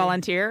people want to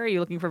volunteer, are you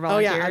looking for Oh,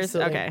 yeah, volunteers?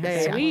 absolutely. Okay.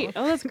 Yeah, yeah. Sweet.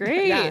 Oh, that's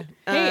great. Yeah.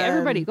 Hey,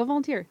 everybody, go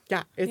volunteer.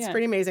 Yeah, it's Yeah.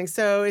 pretty amazing.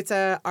 So it's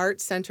a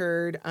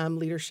art-centered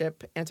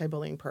leadership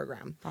anti-bullying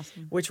program,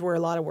 Awesome. which were a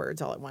lot of words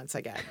all at once,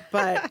 I get.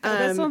 But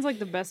That sounds like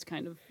the best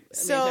kind of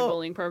so-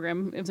 anti-bullying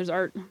program if there's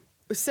art.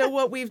 so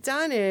what we've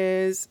done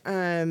is,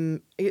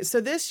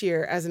 so this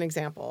year, as an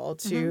example,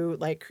 to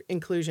like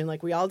inclusion,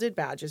 like we all did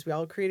badges, we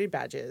all created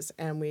badges,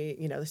 and we,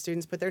 the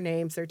students put their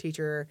names, their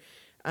teacher,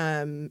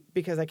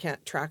 because I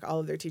can't track all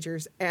of their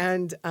teachers,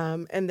 and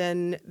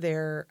then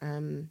their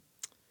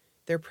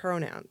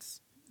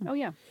pronouns. Oh,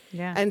 yeah.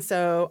 Yeah. And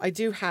so I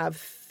do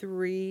have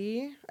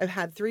I've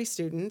had 3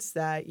 students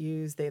that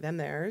use they, them,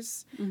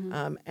 theirs.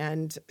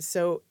 And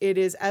so it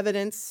is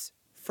evidence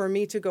for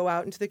me to go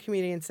out into the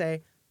community and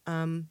say,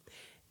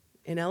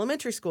 in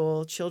elementary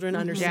school, children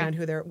understand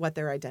what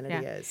their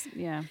identity is.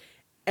 Yeah.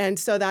 And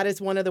so that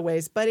is one of the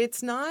ways, but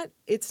it's not,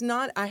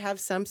 I have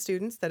some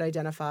students that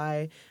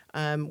identify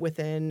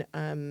within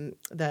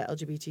the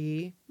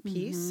LGBT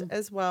piece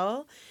as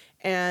well.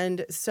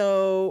 And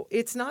so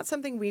it's not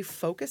something we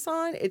focus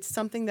on. It's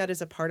something that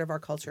is a part of our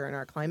culture and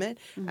our climate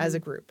as a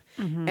group.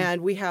 And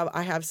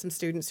I have some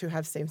students who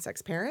have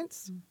same-sex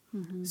parents.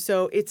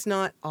 So it's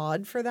not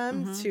odd for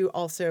them to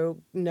also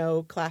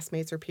know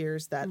classmates or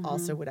peers that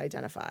also would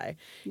identify,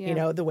 you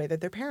know, the way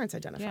that their parents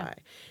identify.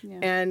 Yeah.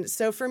 And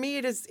so for me,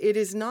 it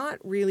is not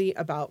really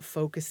about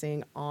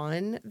focusing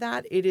on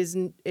that.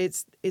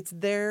 It's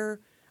their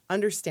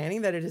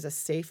understanding that it is a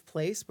safe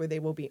place where they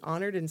will be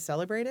honored and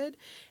celebrated.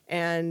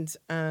 And,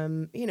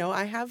 you know,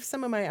 I have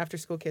some of my after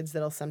school kids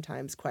that'll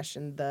sometimes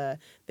question the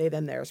they,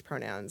 them, theirs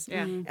pronouns.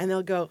 Yeah. And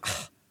they'll go,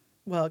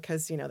 well,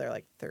 because, you know, they're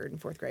like 3rd and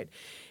 4th grade.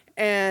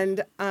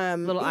 And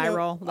little eye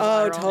roll.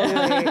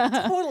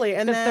 Totally.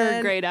 And The then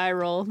 3rd grade eye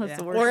roll. That's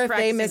the worst. or if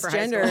they Practicing for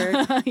high school.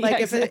 misgender,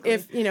 like exactly.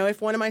 if you know,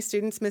 if one of my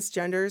students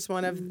misgenders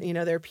one of you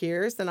know their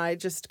peers, then I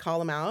just call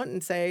them out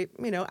and say,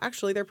 you know,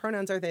 actually their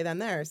pronouns are they, them,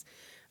 theirs.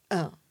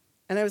 Oh,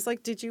 and I was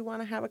like, did you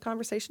want to have a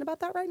conversation about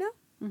that right now?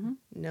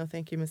 No,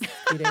 thank you, Mrs.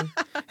 Keating.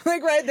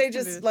 Like, right? They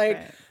just like,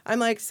 right. I'm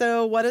like,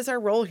 so what is our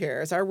role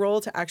here? Is our role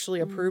to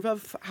actually approve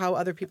of how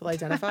other people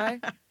identify?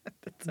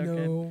 That's so no.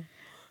 good. I'm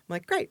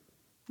like, great.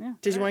 Yeah.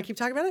 Did you want to keep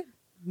talking about it?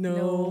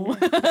 No.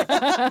 Back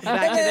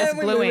to this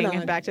we're moving gluing.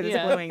 on. Back to this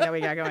Yeah. gluing that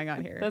we got going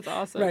on here. That's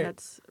awesome. Right.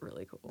 That's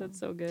really cool. That's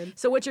so good.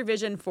 So, what's your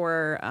vision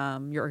for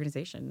your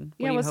organization? What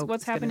Yeah, do you what's- hope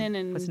what's is gonna- happening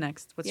in- what's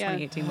next? What's yeah.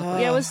 2018 look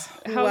like? Yeah, how's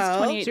Well,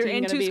 2018 So you're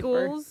in gonna 2 be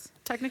for- schools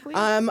technically.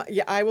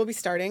 Yeah, I will be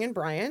starting in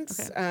Bryant.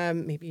 Okay.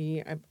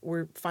 Maybe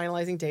we're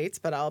finalizing dates,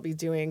 but I'll be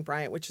doing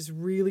Bryant, which is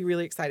really,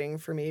 really exciting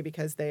for me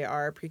because they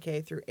are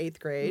pre-K through 8th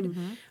grade.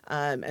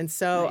 And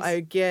so Nice. I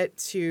get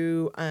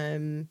to,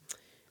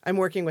 I'm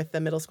working with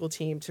the middle school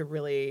team to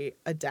really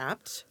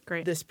adapt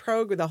Great. this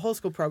the whole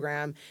school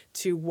program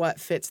to what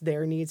fits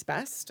their needs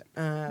best.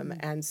 And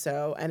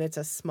it's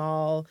a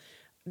small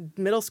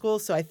middle school,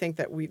 so I think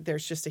that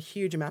there's just a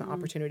huge amount of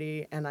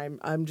opportunity, and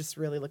I'm just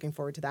really looking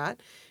forward to that.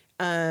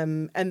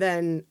 And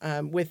then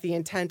with the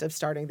intent of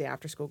starting the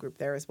after school group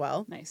there as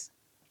well. Nice.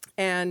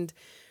 And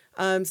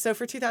so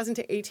for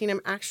 2018,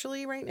 I'm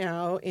actually right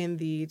now in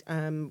the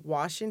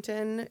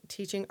Washington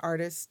Teaching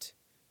Artist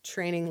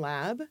Training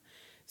Lab.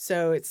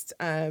 So it's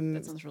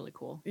That sounds really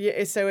cool.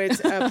 yeah, so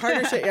it's a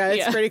partnership. Yeah, it's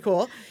Yeah. pretty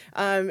cool.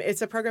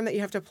 It's a program that you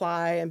have to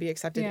apply and be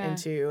accepted Yeah.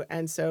 into.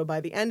 And so by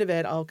the end of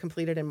it, I'll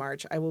complete it in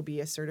March. I will be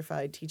a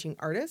certified teaching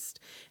artist,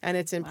 and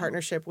it's in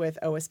partnership with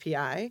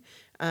OSPI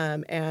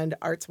and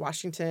Arts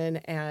Washington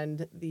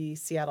and the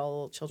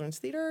Seattle Children's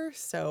Theater.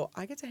 So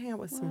I get to hang out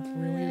with some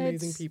really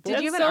amazing What? people.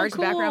 Did you have That's an so arts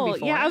background cool.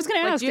 before? Yeah, I was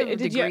gonna Like, ask, do you have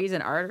did you- degrees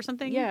in art or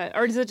something? Yeah,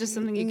 or is it just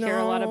something you care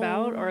a lot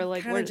about, or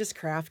like kind of just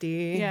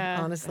crafty? Yeah.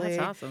 honestly.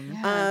 That's awesome.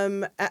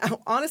 Yeah.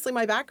 Honestly,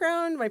 my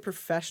background, my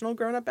professional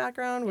grown-up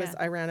background was Yeah.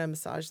 I ran a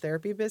massage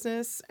therapy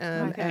business I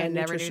and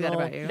never knew that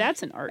about you.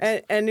 That's an art.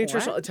 and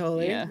nutritional.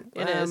 Totally, Yeah,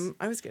 it is.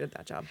 I was good at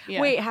that job.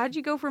 Yeah. Wait, how'd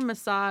you go from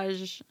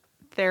massage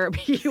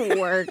therapy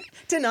work?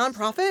 To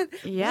nonprofit,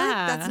 Yeah.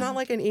 What? That's not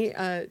like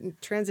an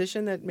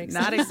transition that makes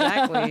Not sense.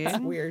 exactly. It's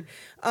weird.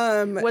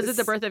 Was it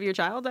the birth of your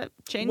child that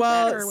changed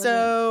Well, that? Or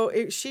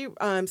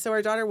was so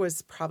our daughter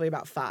was probably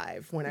about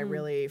 5 when I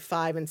really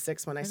 5 and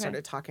 6 when I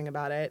started talking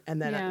about it,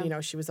 and then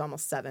Yeah. she was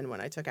almost 7 when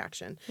I took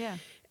action. Yeah.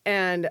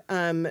 And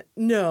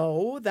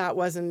no, that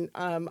wasn't.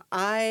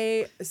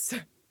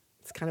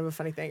 It's kind of a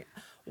funny thing.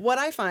 What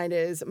I find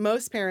is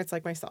most parents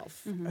like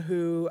myself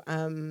who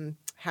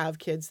have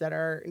kids that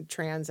are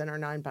trans and are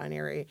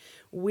non-binary,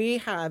 we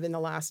have in the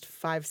last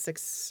 5,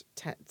 6,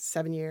 10,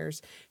 7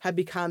 years have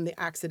become the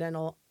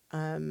accidental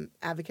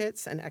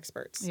advocates and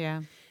experts.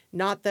 Yeah.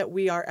 Not that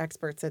we are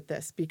experts at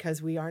this,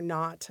 because we are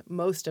not,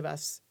 most of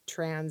us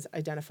trans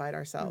identified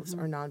ourselves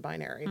or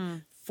non-binary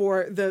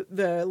for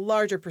the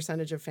larger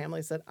percentage of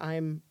families that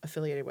I'm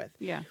affiliated with.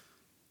 Yeah.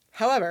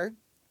 However,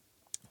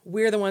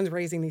 we're the ones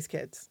raising these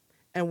kids,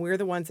 and we're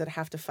the ones that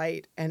have to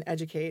fight and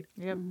educate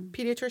Yep.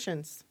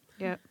 pediatricians.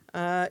 Yep.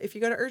 If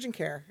you go to urgent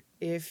care,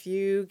 if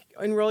you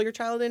enroll your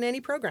child in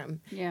any program,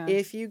 Yeah.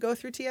 if you go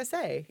through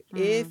TSA,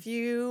 if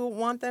you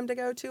want them to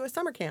go to a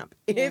summer camp,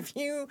 if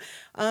you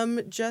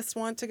just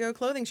want to go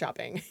clothing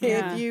shopping,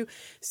 Yeah.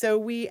 so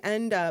we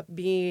end up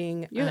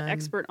being You're the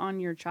expert on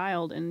your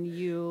child, and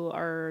you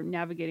are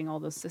navigating all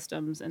those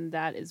systems, and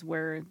that's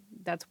where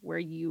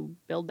you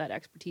build that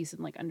expertise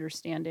and like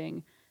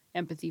understanding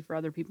empathy for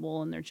other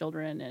people and their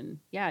children. And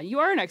yeah, you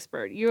are an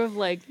expert. You have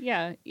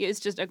it's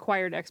just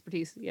acquired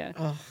expertise. Yeah.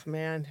 Oh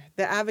man,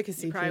 the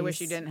advocacy. You probably wish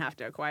piece. you didn't have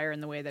to acquire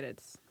in the way that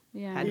it's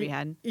Yeah. had to be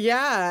had.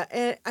 Yeah,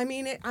 and I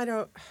mean, I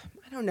don't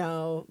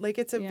know. Like,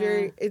 it's a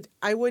very.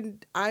 I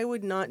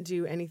would not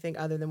do anything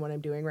other than what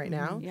I'm doing right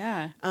now.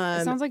 Yeah.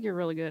 It sounds like you're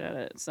really good at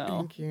it. So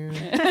Thank you.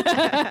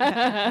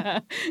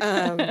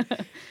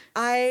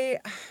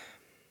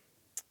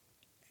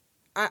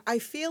 I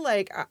feel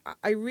like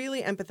I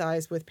really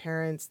empathize with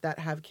parents that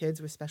have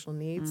kids with special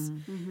needs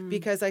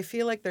because I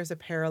feel like there's a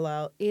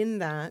parallel in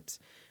that.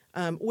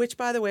 Which,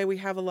 by the way,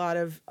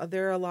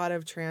 there are a lot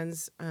of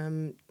trans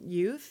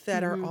youth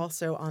that are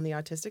also on the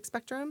autistic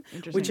spectrum,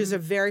 which is a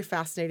very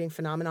fascinating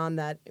phenomenon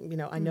that,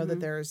 I know that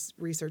there's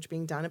research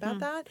being done about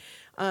that.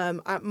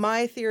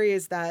 My theory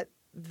is that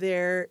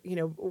they're,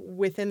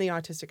 within the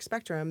autistic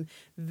spectrum,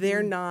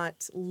 they're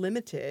not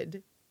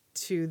limited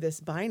to this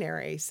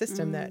binary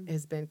system that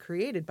has been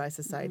created by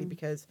society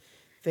because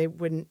they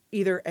wouldn't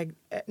either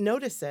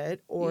notice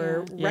it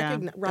or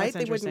recognize, right?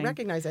 They wouldn't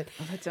recognize it.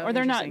 So or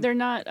they're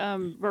not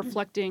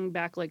reflecting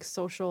back like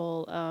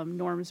social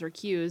norms or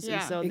cues,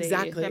 and so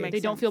they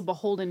don't feel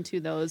beholden to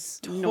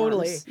those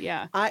norms.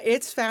 Yeah,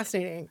 it's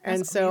fascinating,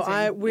 and so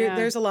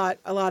there's a lot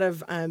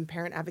of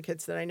parent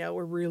advocates that I know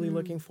we're really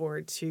looking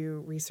forward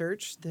to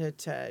research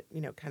that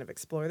kind of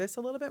explore this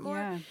a little bit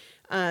more.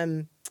 Yeah.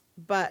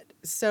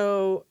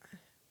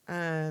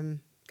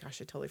 Gosh,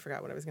 I totally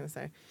forgot what I was going to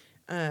say.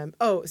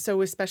 So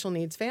with special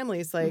needs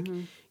families, like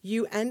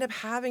you end up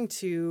having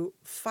to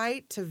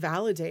fight to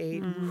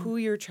validate who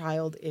your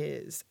child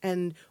is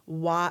and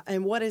why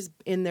and what is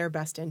in their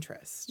best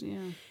interest,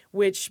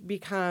 which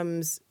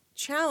becomes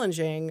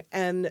challenging.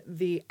 And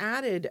the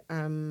added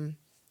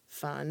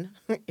fun,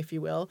 if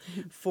you will,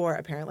 for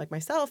a parent like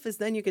myself is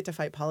then you get to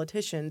fight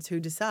politicians who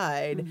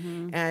decide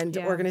and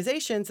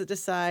organizations that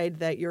decide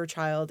that your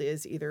child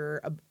is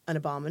either an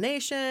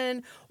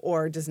abomination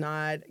or does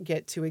not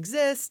get to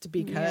exist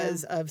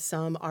because of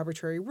some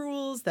arbitrary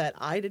rules that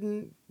I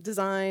didn't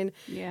design.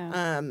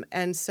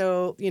 And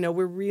so,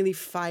 we're really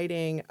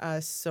fighting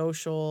a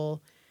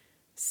social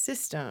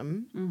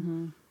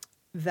system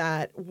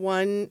that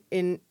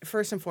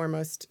first and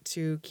foremost,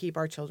 to keep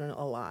our children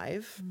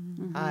alive.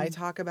 I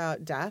talk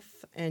about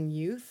death and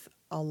youth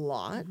a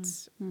lot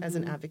as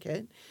an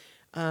advocate,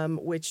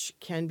 which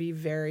can be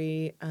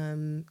very,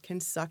 can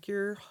suck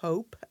your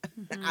hope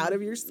out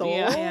of your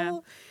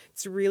soul.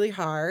 It's really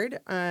hard.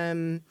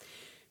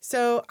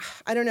 So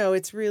I don't know.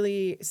 It's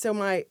really, so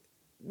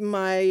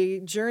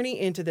my journey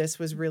into this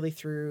was really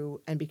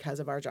through and because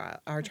of our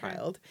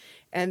child.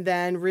 And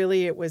then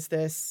really it was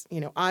this,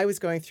 I was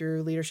going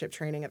through leadership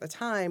training at the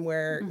time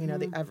where,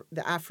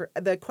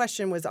 the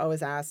question was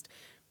always asked,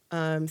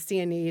 see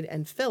a need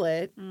and fill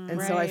it.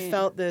 And so I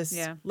felt this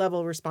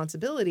level of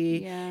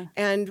responsibility.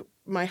 And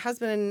my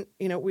husband,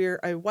 we're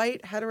a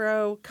white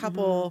hetero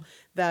couple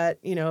that,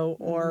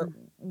 or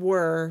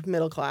were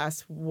middle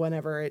class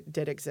whenever it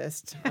did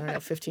exist, I don't know,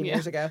 15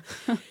 years ago.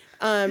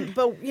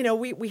 But,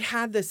 we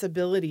had this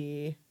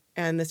ability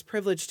and this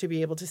privilege to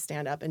be able to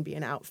stand up and be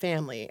an out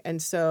family.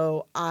 And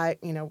so I,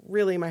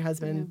 really my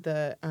husband,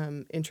 the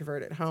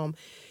introvert at home,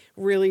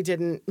 really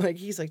didn't,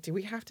 he's like, do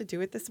we have to do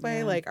it this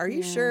way? Are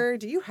you sure?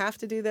 Do you have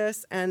to do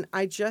this? And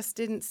I just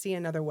didn't see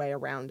another way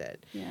around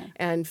it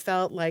and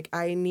felt like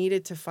I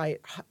needed to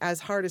fight as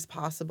hard as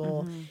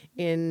possible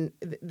in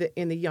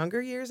the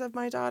younger years of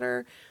my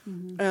daughter,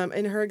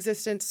 in her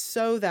existence,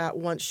 so that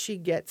once she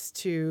gets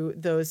to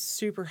those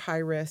super high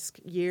risk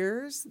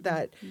years,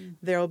 that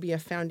there'll be a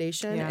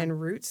foundation and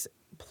roots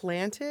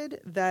planted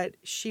that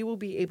she will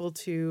be able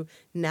to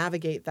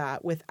navigate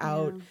that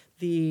without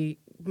the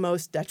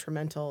most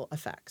detrimental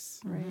effects.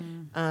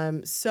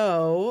 Right.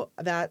 So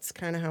that's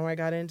kind of how I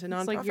got into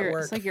nonprofit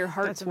work. It's like your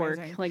heart's work.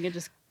 Like it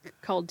just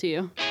called to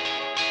you.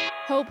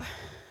 Hope.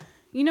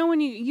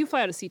 When you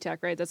fly out of SeaTac,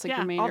 right? That's like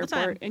your main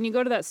airport. And you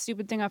go to that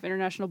stupid thing off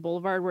International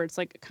Boulevard where it's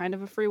like kind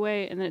of a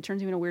freeway and then it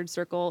turns you in a weird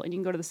circle and you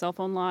can go to the cell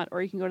phone lot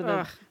or you can go to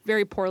the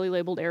very poorly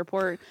labeled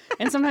airport.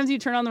 And sometimes you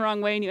turn on the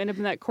wrong way and you end up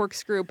in that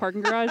corkscrew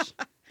parking garage.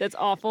 That's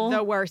awful.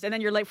 The worst. And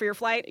then you're late for your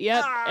flight.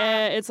 Yep.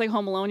 It's like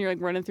Home Alone. You're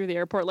like running through the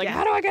airport. Like,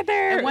 how do I get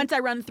there? And once I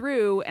run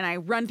through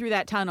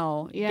that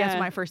tunnel, guess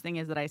my first thing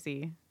is that I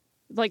see?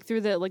 Like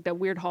through that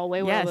weird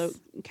hallway where all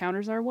the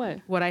counters are?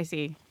 What I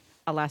see?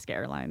 Alaska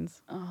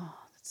Airlines. Oh,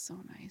 that's so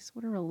nice.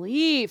 What a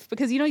relief.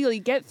 Because, you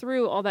get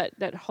through all that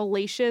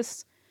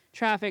hellacious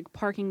traffic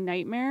parking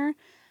nightmare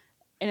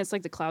and it's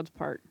like the clouds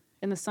part.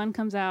 And the sun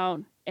comes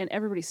out. And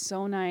everybody's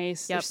so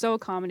nice. They're so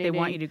accommodating. They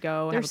want you to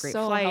go have a great flight.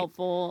 They're so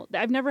helpful.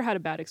 I've never had a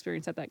bad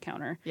experience at that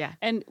counter. Yeah.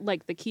 And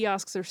the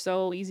kiosks are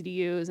so easy to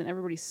use and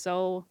everybody's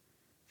so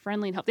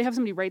friendly and help. They have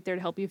somebody right there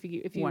to help you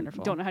if you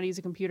don't know how to use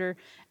a computer.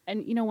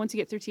 And once you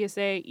get through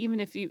TSA, even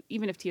if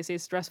TSA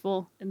is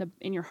stressful,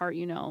 in your heart,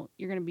 you're gonna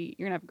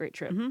have a great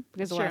trip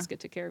because Alaska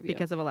took care of you.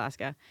 Because of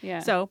Alaska. Yeah.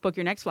 So book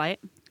your next flight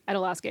at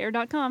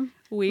alaskaair.com.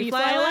 We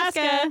fly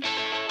Alaska.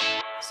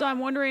 So I'm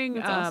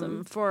wondering,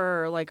 awesome.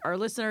 for our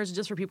listeners,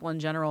 just for people in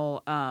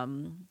general,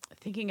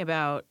 thinking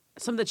about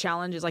some of the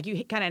challenges,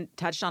 you kind of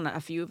touched on a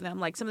few of them,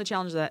 some of the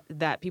challenges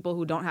that people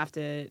who don't have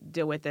to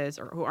deal with this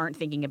or who aren't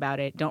thinking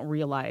about it don't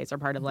realize are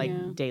part of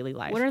daily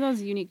life. What are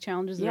those unique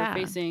challenges that are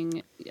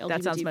facing LGBT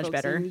that sounds much folks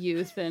better. and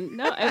youth? And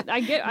no,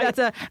 I get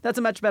that's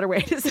a much better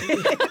way to say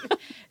it.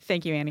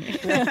 Thank you, Annie.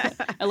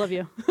 I love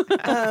you.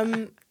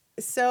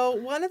 So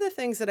one of the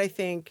things that I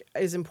think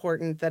is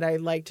important that I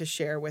like to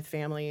share with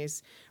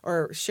families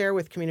or share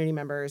with community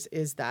members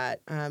is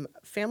that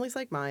families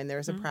like mine,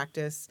 there's a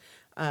practice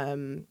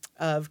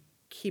of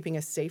keeping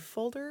a safe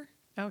folder.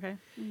 Okay.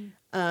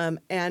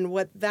 And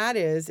what that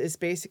is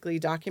basically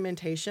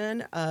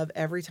documentation of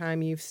every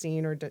time you've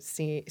seen or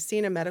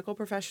seen a medical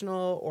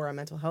professional or a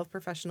mental health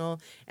professional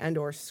and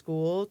or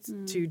school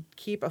to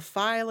keep a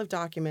file of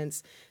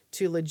documents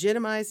to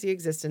legitimize the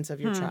existence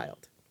of your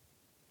child.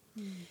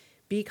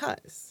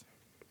 Because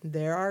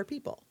there are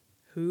people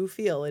who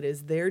feel it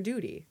is their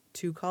duty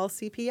to call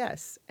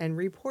CPS and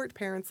report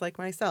parents like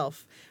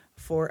myself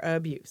for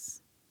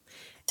abuse.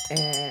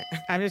 And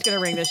I'm just going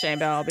to ring the shame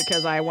bell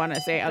because I want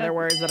to say other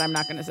words that I'm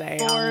not going to say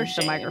For on shame.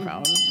 the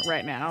microphone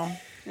right now.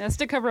 That's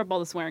to cover up all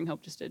the swearing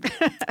Hope just did.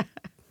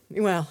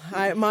 well,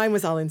 mine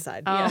was all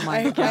inside. Oh my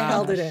I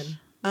held it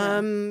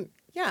in.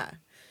 gosh.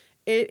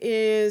 It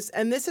is,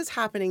 and this is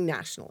happening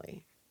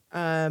nationally.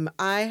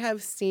 I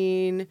have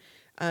seen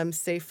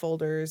safe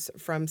folders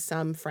from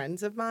some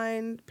friends of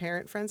mine,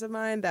 parent friends of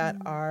mine, that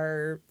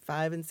are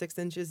 5 and 6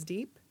 inches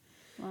deep.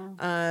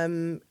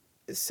 Wow.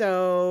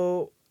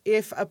 So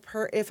if a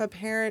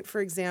parent, for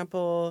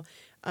example,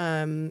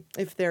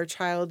 if their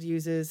child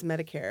uses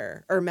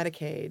Medicare or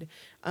Medicaid,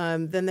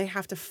 then they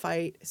have to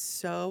fight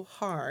so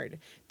hard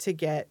to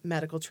get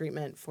medical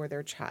treatment for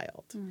their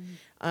child.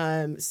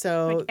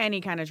 So Like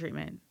any kind of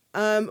treatment.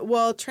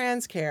 well,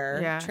 trans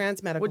care,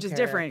 trans medical which is care,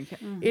 different.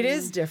 It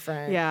is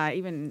different. Yeah,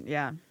 It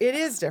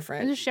is And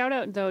different. just shout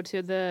out though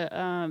to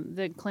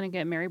the clinic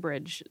at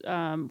Marybridge.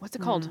 What's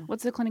it called?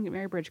 What's the clinic at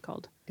Marybridge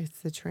called? It's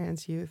the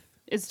trans youth.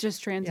 It's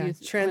just trans Yeah,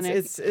 youth trans. clinic.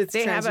 It's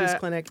They trans have youth a-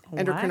 clinic, What?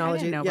 I endocrinology.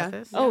 didn't know yeah. about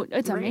this. Oh,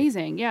 it's Right.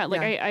 amazing. Yeah,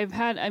 like Yeah. I've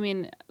had, I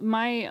mean,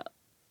 my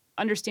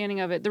understanding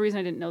of it, the reason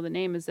I didn't know the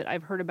name is that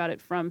I've heard about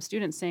it from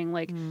students saying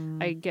like,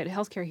 I get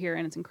healthcare here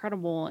and it's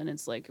incredible and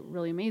it's like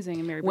really amazing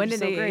and Marybridge When is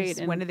did so they great.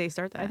 And when did they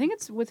start that? I think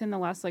it's within the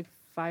last like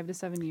 5 to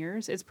 7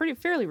 years. It's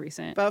fairly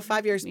recent. About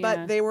 5 years, Yeah.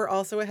 but they were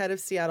also ahead of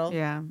Seattle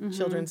Yeah.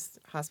 Children's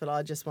Hospital.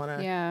 I just want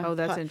to. Yeah. Oh,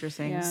 that's Huh.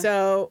 interesting. Yeah.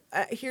 So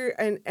here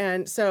and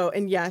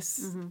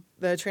yes,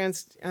 the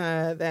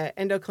the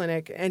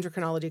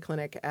endocrinology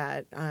clinic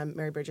at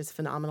Marybridge is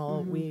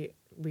phenomenal.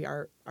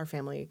 Our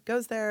family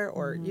goes there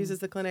or uses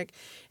the clinic,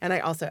 and I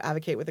also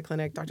advocate with the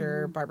clinic.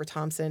 Dr. Barbara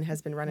Thompson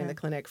has been running the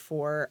clinic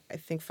for I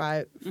think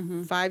 5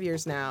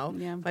 years now.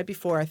 Yeah. Might be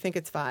 4. I think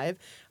it's 5.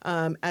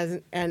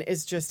 And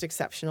is just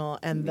exceptional.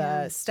 And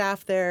the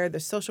staff there, the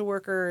social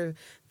worker,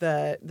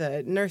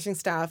 the nursing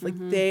staff, like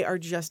they are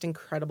just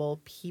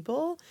incredible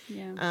people.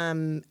 Yeah.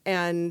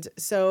 And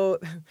so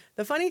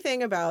the funny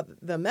thing about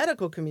the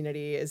medical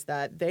community is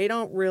that they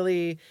don't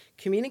really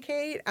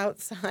communicate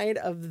outside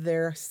of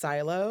their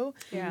silo.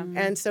 Yeah.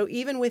 And so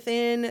even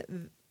within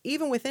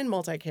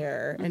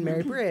Multicare and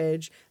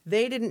Marybridge,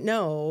 they didn't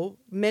know,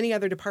 many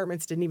other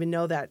departments didn't even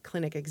know that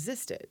clinic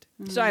existed.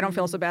 So I don't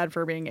feel so bad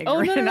for being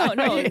Oh, ignorant. no.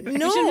 No. You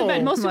shouldn't have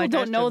been. Most people Like, I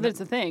don't know that shouldn't.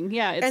 it's a thing.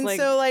 Yeah. It's And like,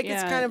 so it's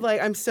yeah. kind of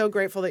like, I'm so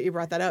grateful that you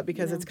brought that up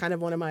because it's kind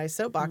of one of my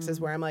soapboxes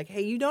where I'm like,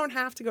 hey, you don't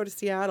have to go to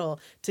Seattle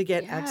to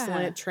get Yeah.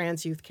 excellent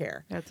trans youth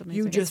care. That's You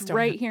amazing. just It's don't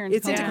right have- here in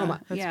It's in Tacoma.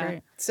 Tacoma. That's Yeah.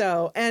 great.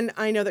 So, and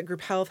I know that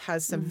Group Health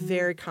has some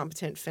very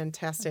competent,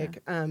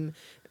 fantastic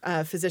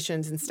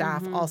physicians and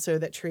staff also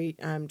that treat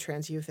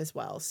trans youth as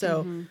well.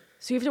 So,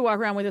 So you have to walk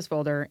around with this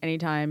folder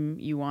anytime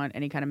you want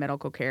any kind of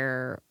medical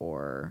care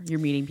or you're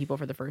meeting people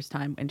for the first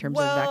time in terms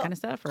of that kind of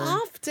stuff? Or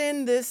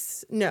often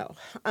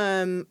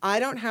I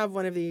don't have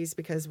one of these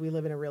because we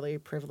live in a really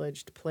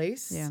privileged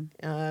place. Yeah.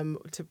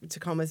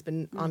 Tacoma's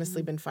been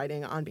honestly been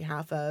fighting on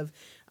behalf of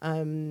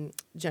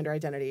gender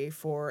identity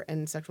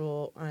and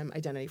sexual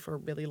identity for a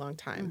really long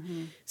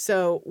time.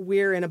 So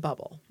we're in a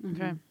bubble.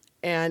 okay.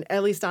 And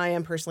at least I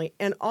am personally.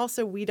 And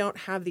also, we don't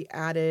have the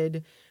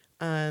added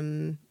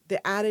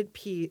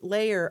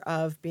layer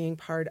of being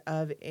part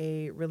of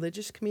a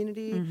religious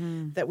community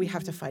that we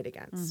have to fight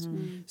against.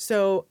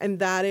 So, and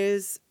that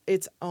is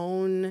its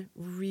own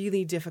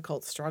really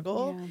difficult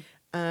struggle.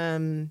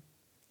 And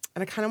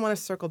I kind of want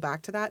to circle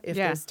back to that if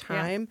Yeah, there's yeah.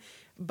 time.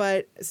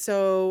 But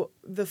so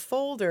the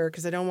folder,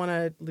 because I don't want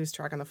to lose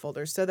track on the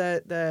folder. So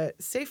the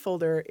safe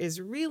folder is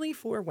really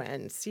for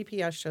when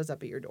CPS shows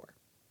up at your door,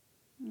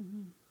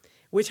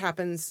 which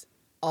happens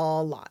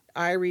a lot.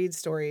 I read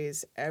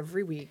stories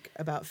every week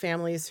about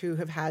families who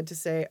have had to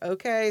say,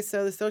 okay,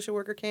 so the social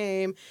worker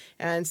came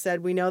and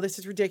said, we know this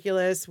is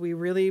ridiculous. We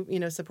really,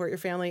 support your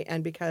family.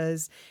 And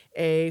because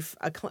Who's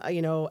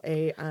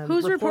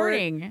report,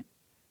 reporting?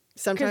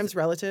 Sometimes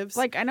relatives,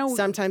 like, I know-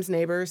 sometimes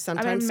neighbors, I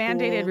mean, sometimes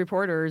mandated school.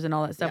 reporters and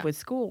all that stuff Yeah. with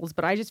schools,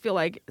 but I just feel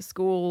like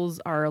schools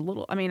are a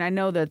little. I mean, I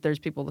know that there's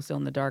people still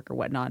in the dark or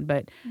whatnot,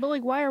 but But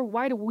like,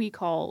 why do we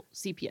call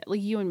CPS?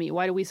 Like you and me,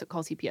 why do we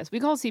call CPS? We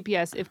call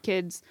CPS if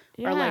kids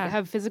are Yeah. like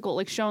have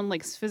shown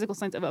physical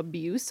signs of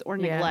abuse or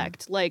Yeah.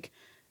 neglect. Like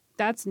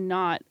that's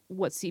not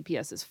what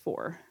CPS is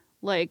for.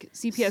 Like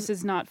CPS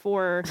is not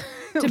for.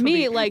 To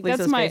me, like Lisa's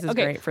that's my face is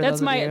okay. great for That's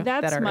those of my you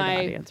that that's are in the my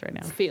audience right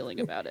now. feeling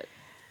about it.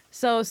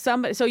 So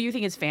you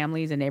think it's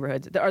families and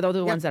neighborhoods? Are those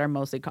the ones that are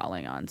mostly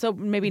calling on? So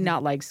maybe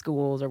not like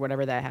schools or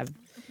whatever that have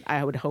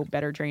I would hope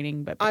better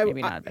training, but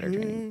maybe not better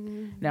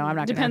training. No, I'm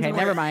not going Depends to. on Okay,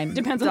 where- never mind.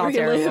 Depends It's on all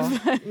where you terrible.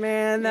 live.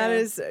 Man, that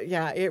is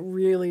it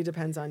really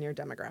depends on your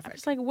demographic.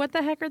 It's like, what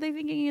the heck are they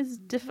thinking is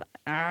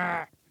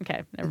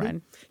okay, never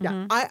mind.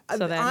 Yeah,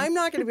 So then- I'm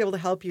not going to be able to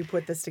help you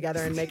put this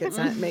together and make it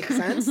make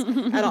sense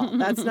at all.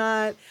 That's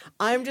not.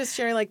 I'm just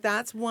sharing like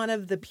that's one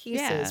of the pieces,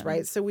 Yeah.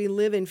 right? So we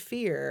live in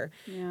fear,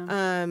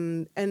 Yeah.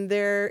 and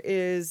there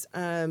is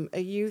a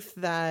youth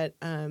that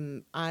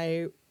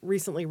I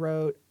recently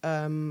wrote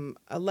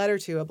a letter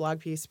to, a blog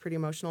piece, pretty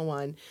emotional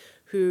one,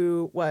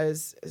 who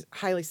was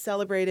highly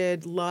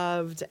celebrated,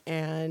 loved,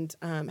 and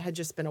had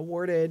just been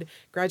awarded,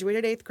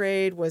 graduated 8th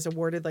grade, was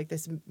awarded like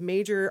this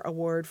major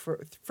award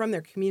from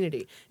their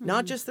community,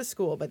 not just the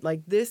school, but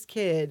like this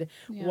kid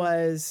Yeah.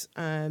 was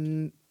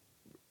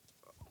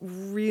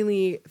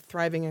really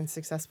thriving and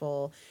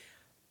successful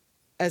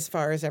as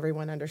far as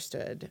everyone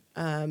understood.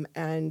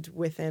 And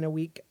within a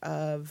week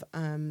of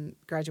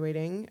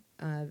graduating,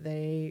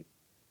 they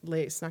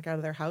snuck out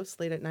of their house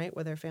late at night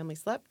where their family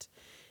slept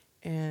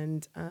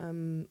and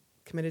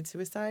committed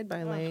suicide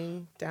by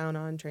laying down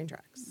on train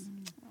tracks.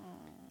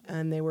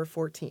 And they were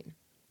 14.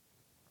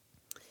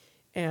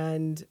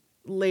 And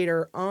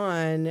later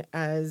on,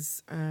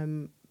 as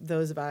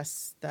those of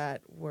us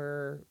that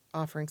were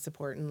offering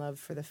support and love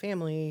for the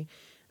family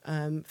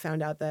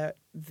found out that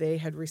they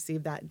had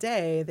received that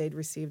day, they'd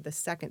received the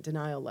second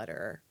denial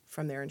letter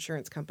from their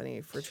insurance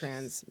company for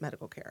trans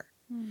medical care.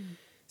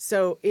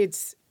 So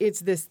it's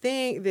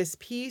this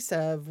piece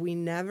of we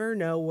never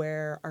know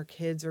where our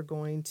kids are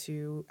going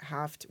to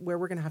where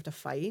we're going to have to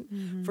fight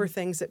for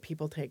things that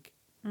people take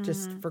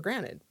just for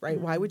granted, right?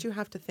 Why would you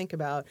have to think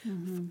about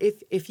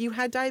if you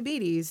had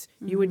diabetes,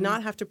 you would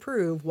not have to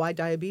prove why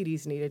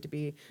diabetes needed to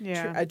be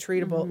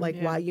treatable,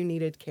 why you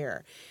needed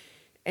care.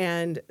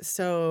 And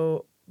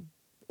so,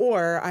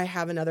 or I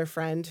have another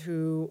friend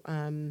who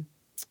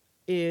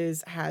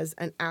has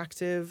an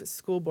active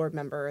school board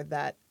member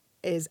that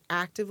is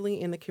actively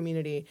in the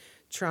community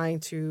trying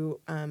to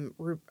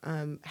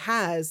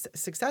has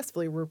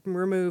successfully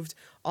removed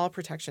all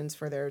protections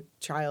for their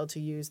child to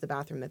use the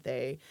bathroom that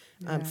they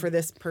for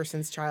this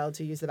person's child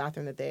to use the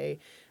bathroom that they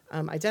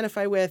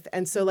identify with.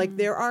 And so like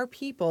there are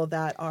people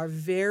that are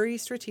very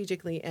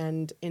strategically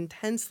and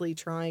intensely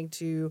trying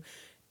to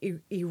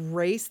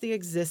erase the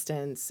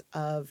existence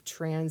of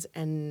trans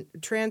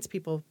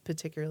people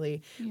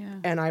particularly,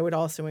 and I would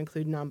also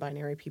include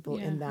non-binary people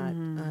in that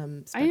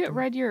I spectrum.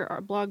 read your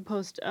blog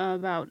post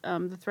about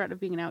the threat of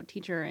being an out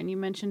teacher, and you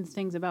mentioned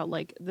things about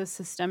like the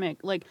systemic,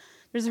 like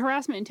there's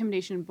harassment,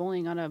 intimidation, and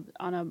bullying on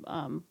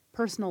a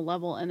personal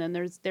level, and then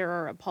there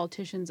are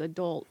politicians,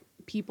 adult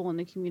people in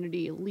the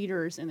community,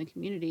 leaders in the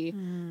community,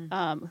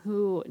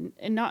 who,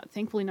 and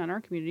thankfully not in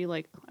our community.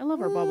 Like I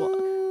love our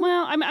bubble.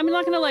 Well, I'm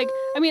not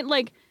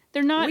gonna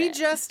they're not. We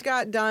just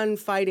got done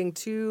fighting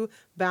 2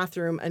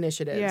 bathroom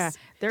initiatives. Yeah,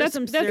 there's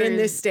some in serious,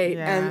 this state,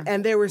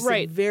 and there were some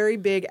Right. very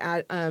big.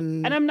 And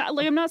I'm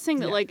not saying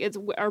that like it's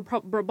our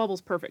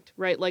bubble's perfect,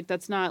 right? Like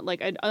that's not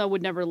like I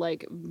would never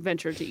like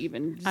venture to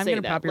even I'm say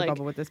gonna that. pop your Like,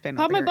 bubble with this pen.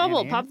 pop over my here, bubble,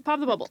 Annie. pop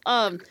the bubble.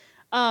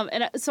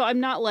 So I'm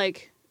not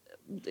like,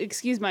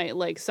 excuse my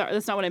like, sorry,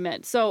 that's not what I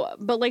meant. So,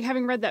 but like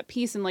having read that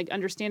piece and like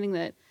understanding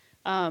that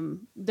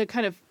the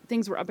kind of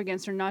things we're up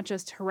against are not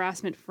just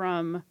harassment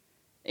from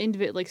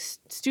like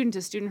student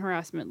to student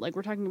harassment. Like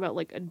we're talking about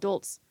like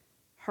adults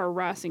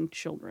harassing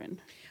children.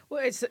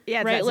 Well, it's right,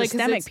 Right, that like 'cause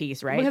systemic it's-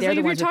 piece, right? Because They're like, the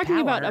if you're ones with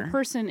talking about a power.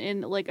 person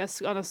in like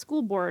on a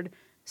school board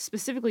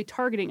specifically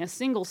targeting a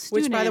single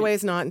student, Which, by the way,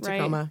 is not in right?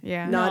 Tacoma.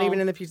 Yeah. Not No. even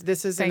in the future.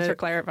 This is Thanks in for a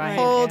clarifying.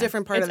 whole Yeah.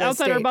 different part It's of the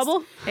outside our States.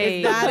 bubble.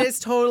 Hey, That is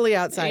totally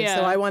outside. Yeah.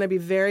 So I want to be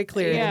very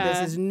clear Yeah.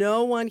 that this is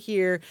no one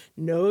here,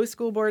 no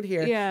school board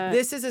here. Yeah.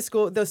 This is a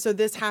school. So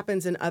this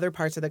happens in other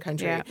parts of the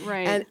country. Yeah.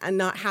 Right. And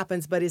not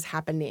happens, but is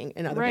happening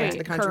in other parts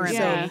of the Right. country. Currently,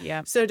 Yeah.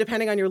 yeah. So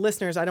depending on your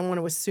listeners, I don't want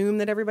to assume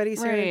that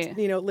everybody's here,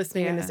 Right.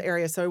 listening in Yeah. this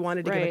area. So I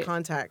wanted to give Right. a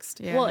context.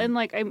 Yeah. Well, and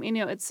like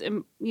it's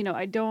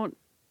I don't.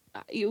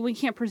 We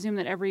can't presume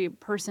that every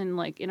person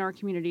like in our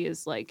community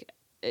is like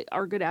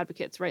are good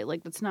advocates, right?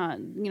 Like that's not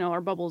our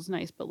bubble's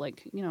nice, but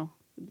like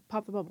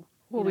pop the bubble.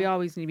 well, you we know?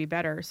 always need to be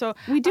better. So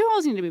We do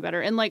always need to be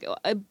better and like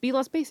be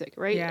less basic,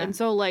 right? Yeah. And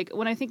so like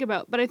when I think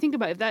about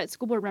if that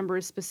school board member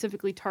is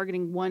specifically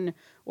targeting 1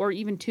 or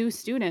even 2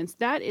 students,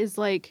 that is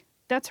like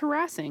that's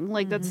harassing.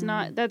 Like that's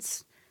not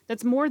that's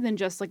more than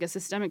just like a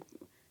systemic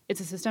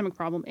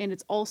problem, and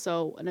it's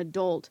also an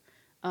adult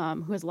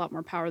who has a lot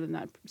more power than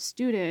that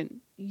student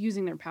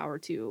using their power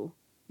to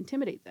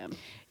intimidate them.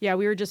 yeah,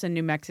 we were just in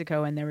New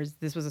Mexico, and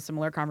this was a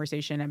similar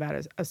conversation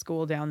about a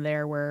school down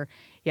there where,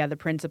 the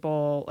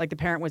principal, like the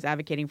parent was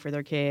advocating for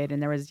their kid,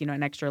 and there was,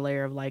 an extra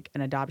layer of like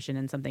an adoption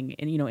and something,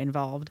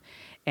 involved,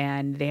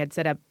 and they had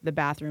set up the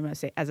bathroom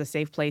as a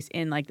safe place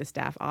in like the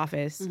staff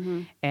office,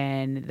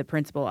 and the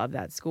principal of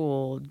that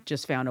school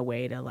just found a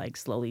way to like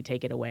slowly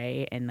take it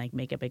away and like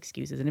make up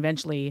excuses, and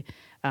eventually,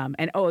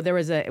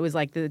 it was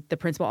like the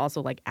principal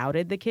also like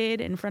outed the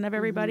kid in front of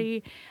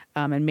everybody,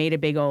 and made a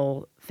big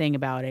old thing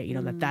about it,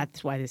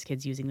 that's why this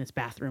kid's using this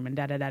bathroom and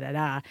da da da da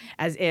da,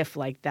 as if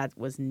like that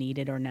was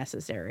needed or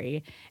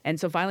necessary. And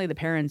so finally the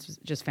parents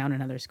just found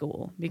another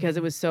school because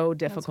it was so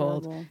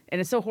difficult. horrible.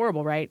 And it's so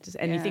horrible, right?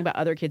 And you Yeah. think about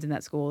other kids in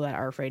that school that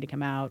are afraid to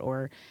come out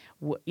or,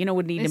 would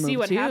need They to move see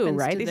what too, happens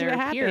right? to They see their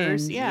what peers,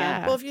 happens.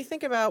 yeah. Well, if you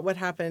think about what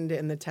happened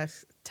in the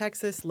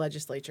Texas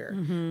legislature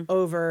Mm-hmm.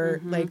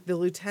 over like the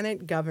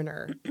lieutenant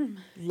governor,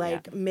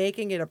 like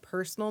making it a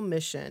personal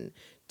mission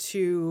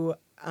to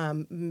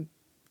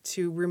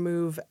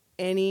remove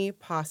any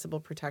possible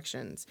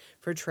protections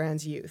for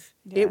trans youth.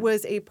 Yeah. It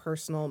was a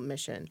personal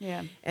mission.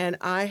 Yeah. And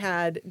I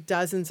had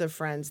dozens of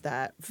friends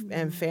that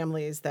and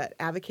families that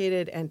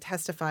advocated and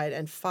testified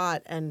and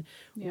fought and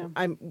Yeah.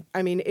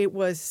 I mean it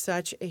was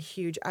such a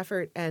huge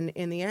effort and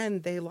in the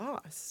end they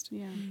lost.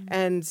 Yeah.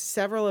 And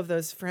several of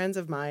those friends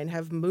of mine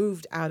have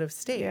moved out of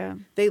state. Yeah.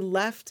 They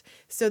left.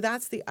 So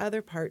that's the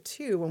other part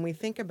too when we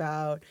think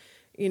about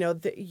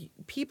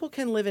people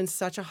can live in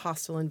such a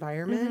hostile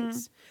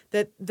environment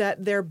that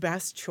their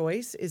best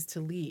choice is to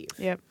leave.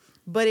 Yep.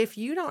 But if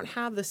you don't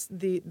have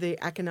the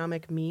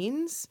economic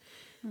means,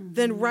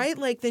 then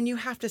then you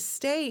have to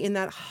stay in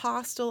that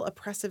hostile,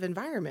 oppressive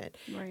environment,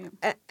 Right.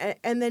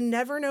 and then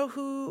never know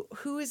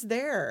who is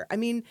there. I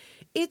mean,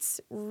 it's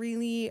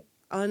really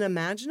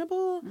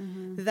unimaginable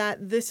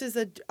that this is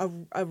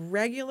a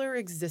regular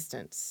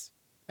existence,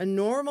 a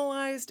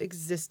normalized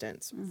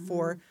existence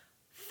for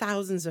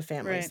thousands of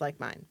families Right. like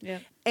mine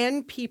Yep.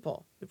 and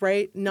people,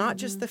 right? Not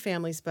just the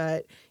families,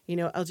 but,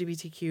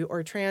 LGBTQ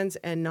or trans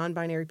and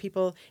non-binary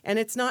people. And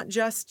it's not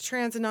just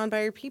trans and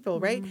non-binary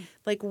people, right?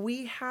 Like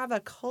we have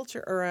a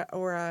culture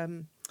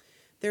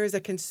there is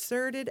a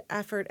concerted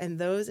effort and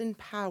those in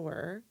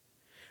power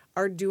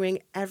are doing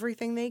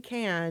everything they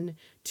can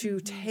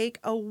to take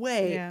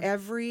away Yeah.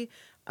 every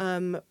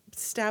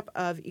step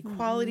of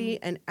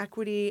equality and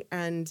equity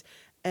and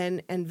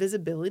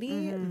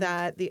visibility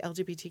that the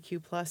LGBTQ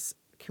plus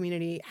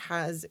community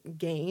has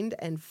gained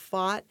and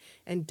fought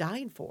and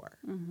died for.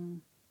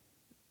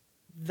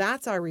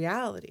 That's our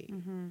reality.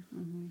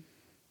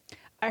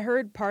 I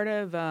heard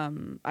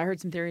I heard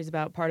some theories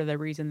about part of the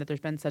reason that there's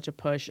been such a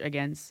push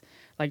against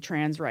like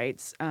trans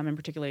rights, and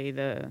particularly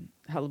the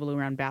hullabaloo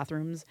around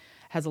bathrooms,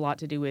 has a lot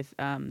to do with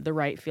the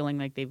right feeling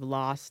like they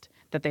lost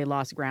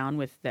ground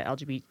with the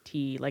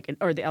LGBT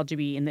or the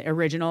LGBT in the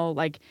original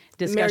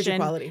discussion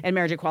equality. and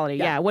marriage equality.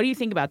 Yeah. What do you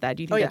think about that?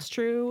 Do you think yeah. that's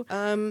true? Do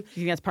you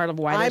think that's part of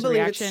why I there's a believe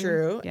reaction? it's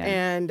true. Yeah.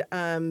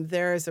 And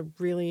there is a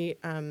really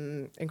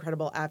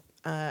incredible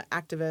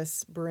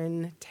activist,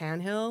 Bryn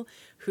Tanhill,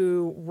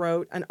 who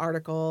wrote an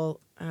article,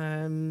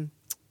 I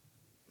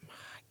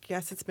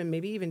guess it's been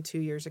maybe even 2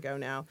 years ago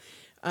now,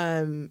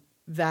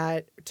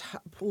 that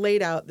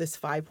laid out this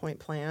 5-point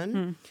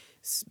plan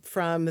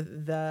from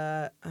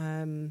the,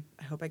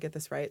 I hope I get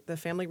this right, the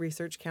Family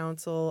Research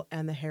Council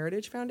and the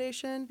Heritage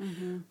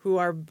Foundation, who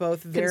are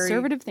both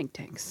Conservative think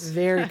tanks.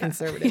 very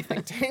conservative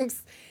think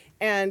tanks.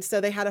 And so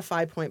they had a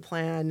 5-point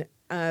plan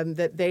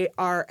that they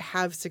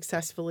have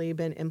successfully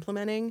been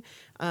implementing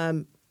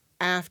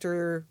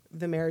after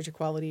the marriage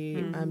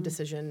equality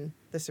decision,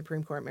 the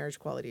Supreme Court marriage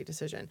equality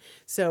decision.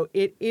 So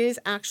it is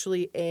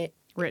actually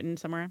Written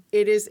somewhere.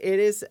 it is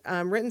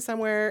written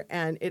somewhere,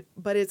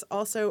 but it's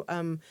also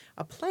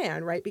a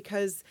plan, right?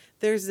 Because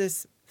there's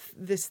this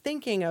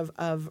thinking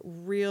of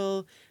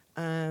real,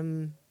 what's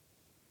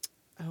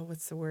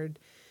the word?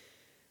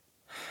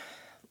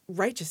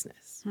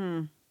 Righteousness,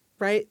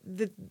 right?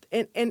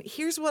 And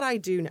here's what I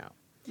do know.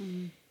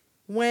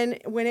 When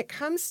it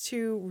comes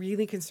to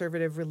really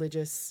conservative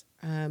religious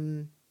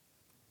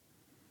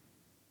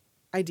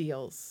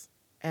ideals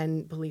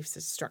and belief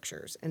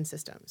structures and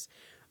systems,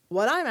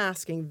 what I'm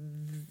asking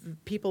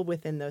people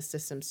within those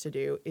systems to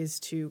do is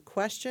to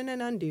question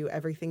and undo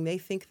everything they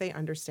think they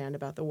understand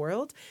about the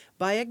world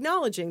by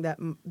acknowledging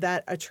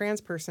that a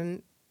trans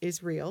person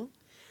is real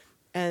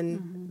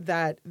and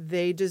that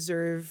they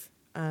deserve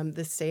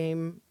the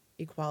same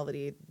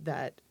equality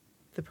that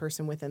the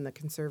person within the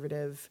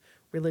conservative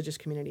religious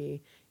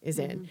community is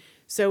in.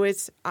 So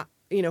it's,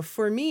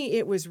 for me,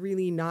 it was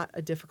really not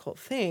a difficult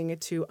thing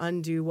to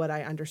undo what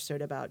I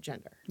understood about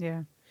gender.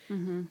 Yeah.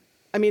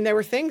 I mean, there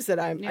were things that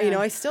Yeah.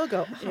 I still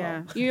go,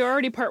 Yeah. You're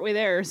already partway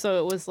there,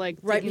 so it was like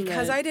right, taking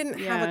because the- I didn't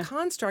have yeah. a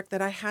construct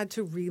that I had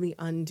to really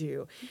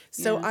undo.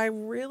 So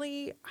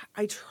Yeah.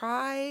 I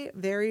try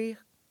very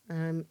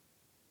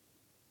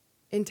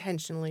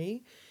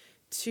intentionally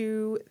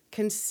to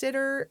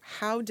consider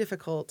how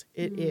difficult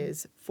it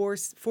is.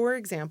 For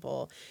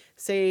example,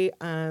 say,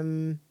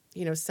 an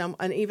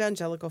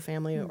evangelical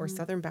family or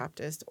Southern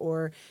Baptist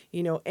or,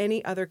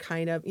 any other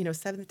kind of,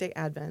 Seventh-day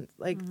Advent.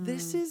 Like,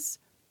 this is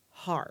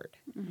hard,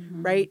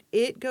 right?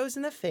 It goes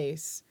in the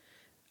face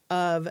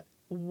of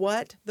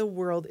what the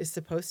world is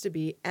supposed to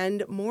be.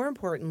 And more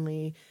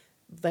importantly,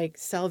 like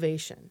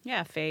salvation,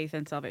 Yeah. Faith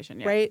and salvation.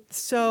 Yeah. right?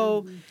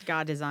 So,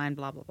 God designed,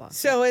 blah, blah, blah.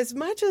 so as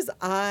much as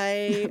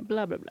I,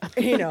 blah blah blah.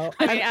 I mean,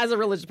 as a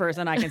religious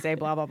person, I can say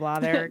blah, blah, blah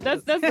there.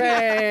 That's yeah.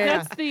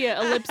 that's the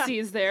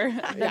ellipses there.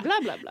 The blah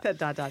blah blah.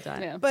 dot, dot,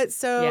 dot. Yeah. But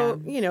so,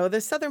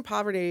 the Southern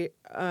Poverty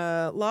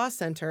Law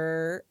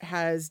Center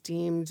has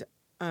deemed,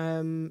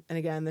 and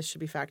again, this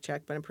should be fact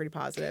checked, but I'm pretty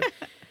positive,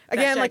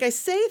 Again, check. like I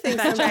say things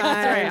Fact check. sometimes,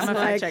 That's right. I'm a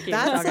fact like, check you.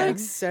 that's Okay. like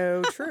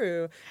so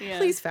true. Yeah.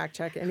 Please fact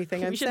check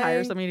anything I'm We should saying.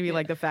 hire somebody to be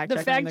like the fact The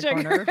checker in the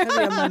fact checker. corner.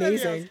 That'd be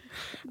amazing.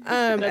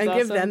 And give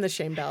awesome. them the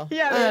shame bell.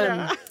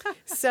 Yeah.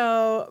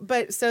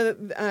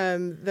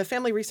 The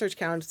Family Research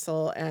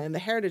Council and the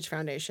Heritage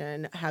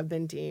Foundation have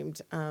been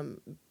deemed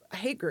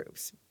hate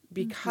groups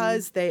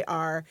because they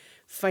are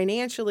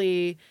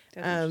financially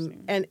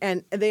and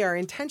they are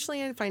intentionally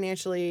and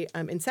financially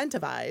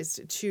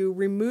incentivized to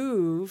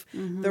remove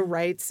the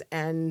rights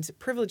and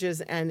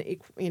privileges and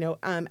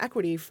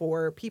equity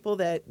for people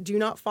that do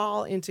not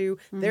fall into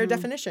their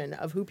definition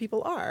of who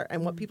people are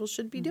and what people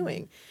should be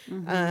doing.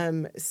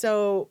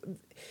 So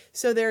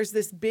there's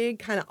this big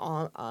kind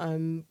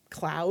of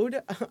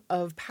cloud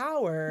of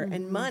power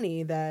and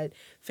money that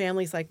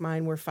families like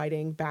mine were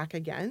fighting back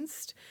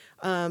against.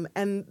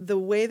 And the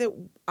way that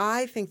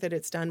I think that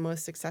it's done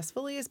most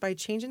successfully is by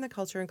changing the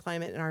culture and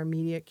climate in our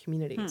immediate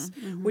communities,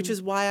 which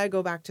is why I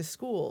go back to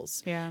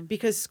schools. Yeah.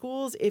 Because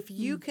schools, if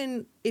you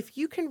can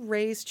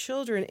raise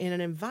children in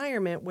an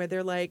environment where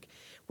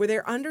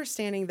they're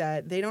understanding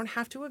that they don't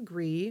have to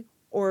agree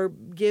or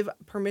give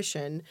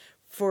permission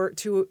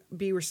to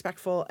be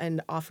respectful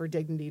and offer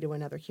dignity to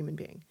another human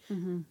being.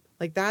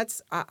 Like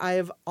I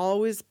have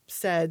always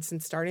said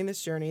since starting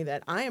this journey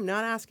that I am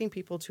not asking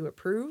people to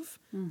approve.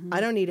 I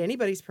don't need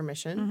anybody's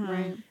permission.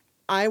 Right.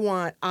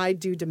 I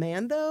do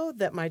demand though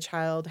that my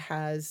child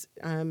has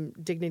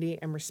dignity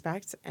and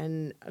respect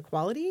and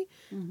equality.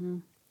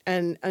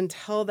 And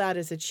until that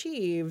is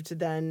achieved,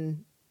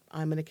 then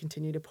I'm going to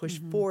continue to push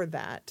for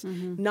that.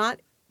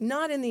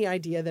 Not in the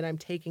idea that I'm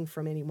taking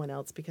from anyone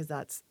else, because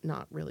that's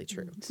not really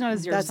true. It's not a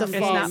zero That's a sum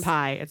It's game. not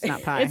pie. It's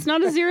not pie. It's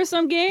not a zero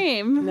sum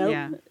game. Nope.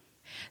 Yeah.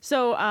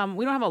 So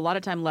we don't have a lot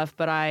of time left,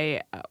 but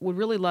I would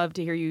really love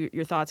to hear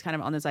your thoughts kind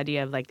of on this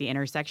idea of like the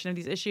intersection of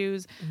these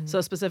issues.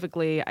 So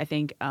specifically, I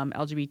think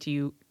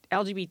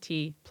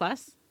LGBT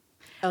plus.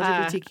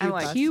 LGBTQ I'm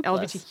like, plus.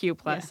 LGBTQ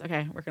plus.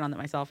 Okay, working on that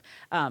myself.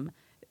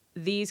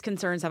 These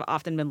concerns have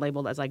often been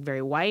labeled as like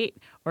very white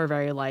or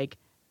very like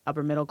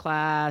upper middle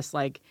class,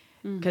 like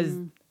because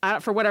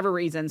for whatever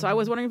reason. So I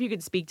was wondering if you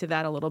could speak to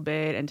that a little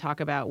bit and talk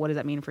about what does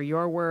that mean for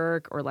your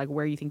work, or like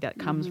where you think that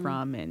comes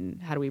from,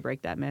 and how do we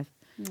break that myth?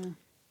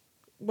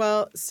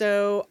 Well,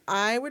 so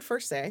I would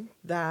first say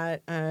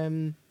that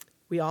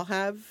we all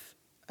have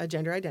a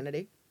gender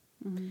identity.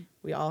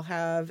 We all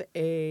have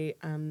a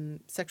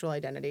sexual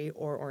identity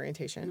or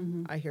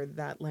orientation. I hear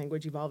that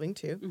language evolving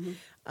too.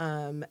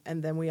 And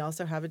then we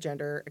also have a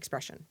gender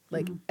expression.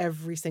 Like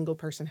every single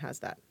person has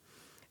that.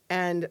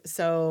 And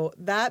so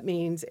that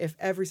means if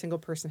every single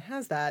person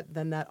has that,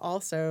 then that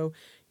also,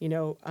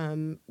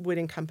 would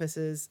encompass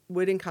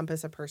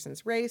a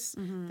person's race,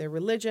 their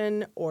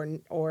religion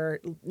or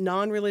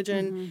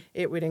non-religion.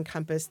 It would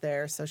encompass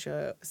their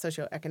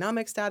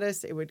socioeconomic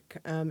status. It would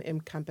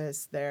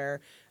encompass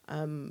their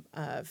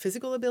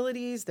physical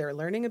abilities, their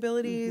learning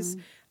abilities,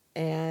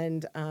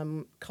 and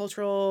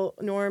cultural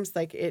norms.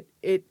 Like it.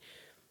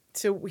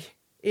 So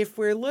if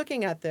we're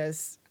looking at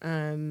this.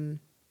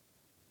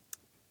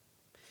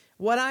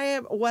 What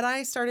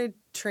I started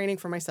training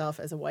for myself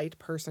as a white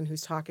person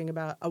who's talking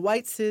about a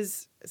white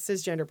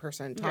cisgender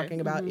person talking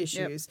about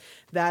issues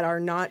that are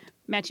not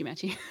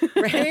Matchy.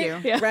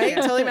 right, Yeah. right,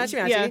 totally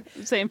matchy. Yeah,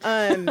 same.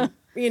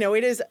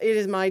 It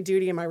is my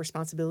duty and my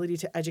responsibility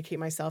to educate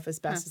myself as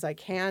best as I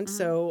can.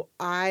 So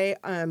I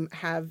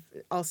have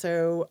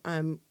also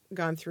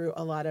gone through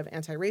a lot of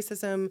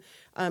anti-racism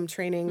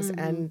trainings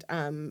and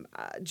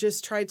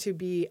just tried to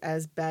be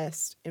as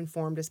best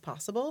informed as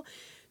possible,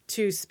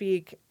 to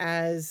speak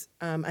as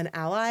an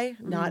ally,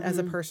 not as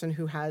a person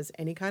who has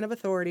any kind of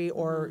authority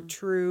or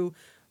true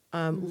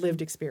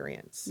lived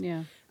experience.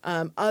 Yeah.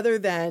 Other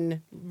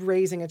than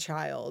raising a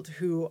child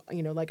who,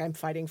 like I'm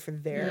fighting for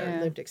their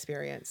lived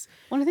experience.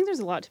 Well, I think there's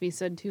a lot to be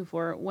said too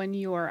for when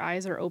your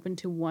eyes are open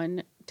to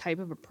one type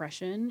of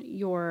oppression,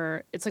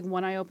 it's like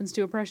one eye opens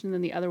to oppression, and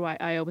then the other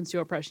eye opens to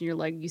oppression. You're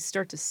like, you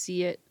start to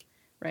see it,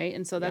 right?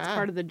 And so that's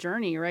part of the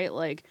journey, right?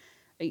 Like,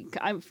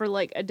 I know for a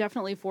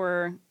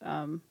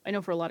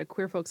lot of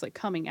queer folks, like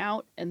coming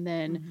out and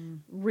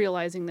then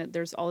realizing that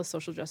there's all this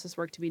social justice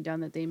work to be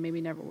done that they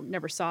maybe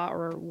never saw,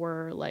 or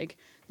were like,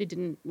 they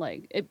didn't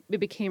like it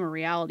became a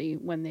reality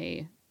when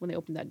they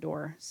opened that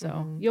door.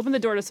 So you open the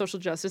door to social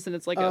justice, and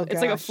it's like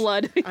it's like a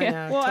flood. I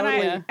know, Well,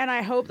 totally. and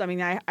I hope. I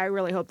mean, I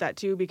really hope that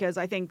too, because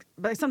I think,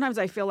 but sometimes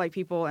I feel like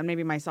people, and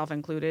maybe myself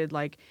included,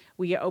 like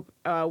we get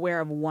aware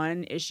of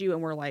one issue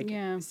and we're like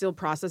still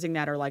processing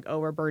that, or like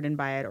overburdened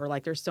by it, or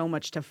like there's so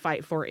much to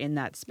fight for in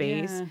that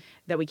space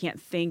that we can't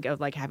think of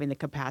like having the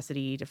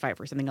capacity to fight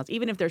for something else,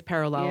 even if there's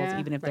parallels,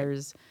 even if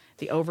there's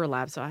the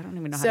overlap. So I don't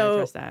even know how to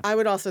address that. I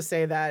would also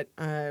say that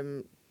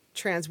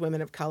trans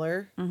women of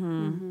color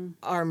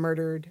are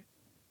murdered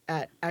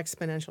at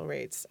exponential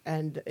rates,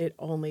 and it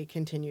only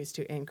continues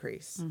to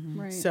increase.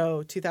 Right.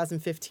 So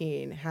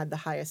 2015 had the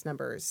highest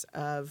numbers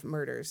of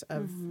murders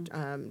of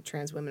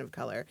trans women of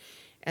color.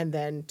 And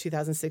then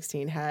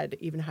 2016 had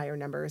even higher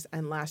numbers.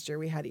 And last year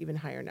we had even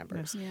higher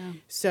numbers. Yeah.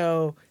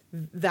 So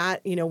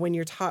that, when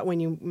you're taught, when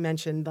you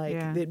mentioned like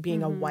Yeah. it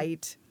being a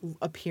white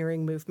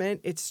appearing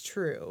movement, it's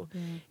true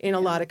in a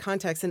lot of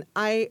contexts. And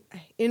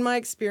in my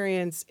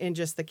experience in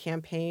just the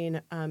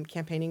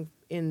campaigning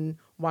in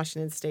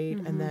Washington State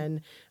and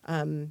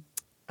then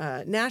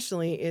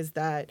nationally, is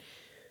that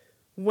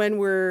when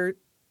we're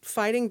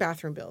fighting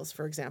bathroom bills,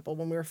 for example,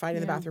 when we were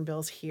fighting the bathroom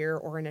bills here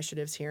or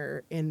initiatives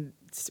here in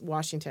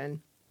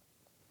Washington,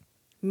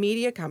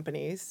 media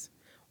companies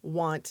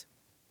want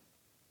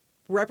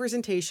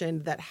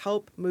representation that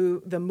help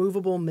move the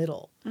movable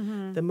middle.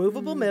 The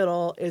movable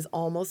middle is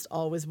almost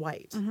always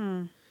white.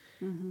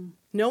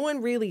 No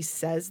one really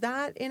says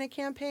that in a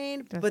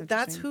campaign, but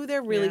that's interesting. who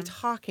they're really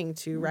talking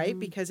to, right?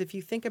 Because if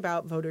you think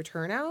about voter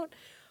turnout,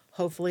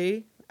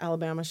 hopefully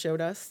Alabama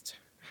showed us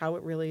how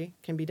it really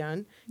can be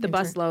done. The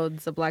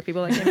busloads of black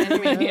people that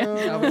came in.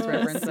 We always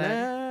reference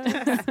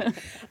that.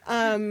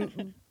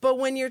 But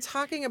when you're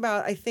talking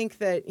about, I think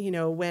that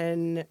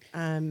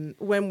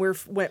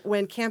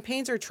when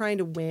campaigns are trying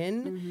to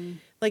win,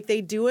 like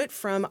they do it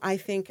from I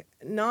think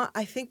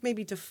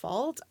maybe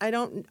default. I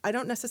don't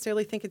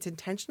necessarily think it's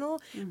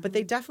intentional, but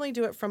they definitely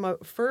do it from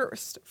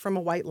a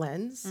white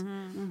lens,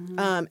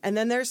 and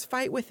then there's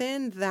fight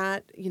within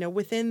that,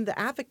 within the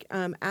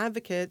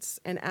advocates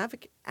and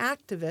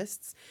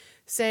activists.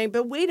 Saying,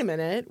 but wait a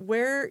minute,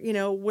 where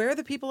are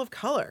the people of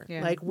color?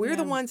 Yeah. Like we're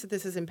the ones that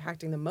this is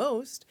impacting the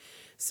most.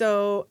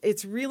 So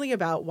it's really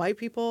about white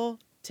people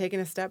taking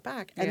a step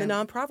back, and the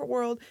nonprofit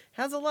world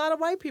has a lot of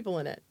white people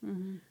in it,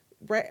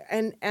 right?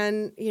 And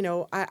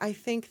I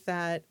think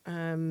that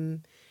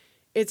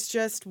it's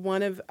just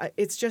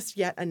it's just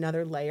yet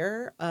another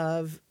layer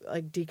of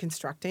like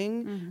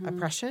deconstructing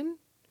oppression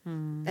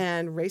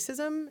and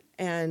racism,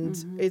 and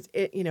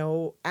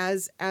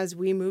as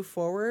we move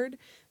forward.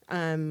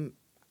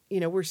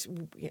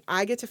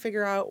 I get to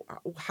figure out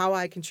how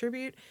I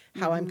contribute,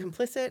 how I'm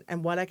complicit,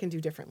 and what I can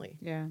do differently.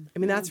 Yeah. I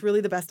mean, that's really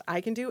the best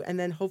I can do. And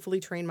then hopefully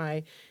train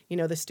my,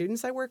 the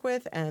students I work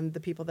with and the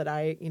people that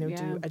I,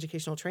 do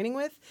educational training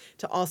with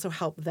to also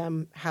help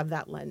them have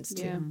that lens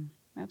too. Yeah,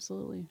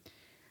 absolutely.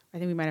 I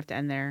think we might have to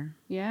end there.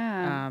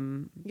 Yeah.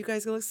 You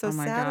guys look so Oh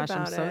my sad gosh,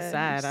 I'm about so it.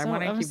 sad. I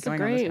want to keep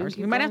going on this conversation.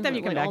 We We might have to have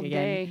you come back all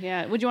again. day.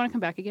 Yeah. Would you want to come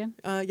back again?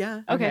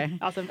 Yeah. Okay.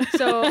 Awesome.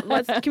 So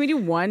can we do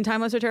one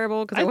timeless or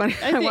terrible? Because I want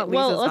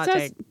Lisa's let's hot ask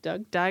take.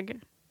 Doug. Doug, are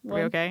we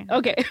One. okay?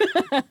 Okay.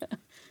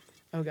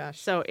 Oh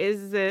gosh. So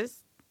is this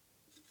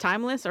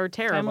timeless or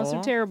terrible? Timeless or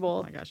Oh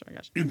terrible? my gosh, oh my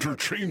gosh.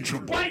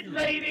 Interchangeable. White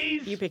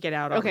ladies. You pick it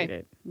out, I'll Okay. read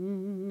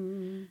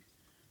it.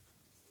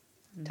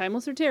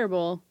 Timeless or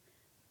terrible?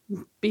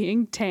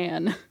 Being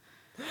tan.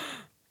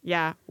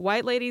 Yeah,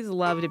 white ladies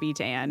love to be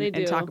tan They and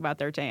do. talk about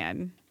their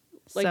tan.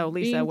 Like, so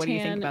Lisa, being what do you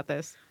think tan- about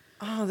this?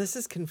 Oh, this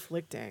is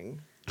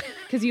conflicting.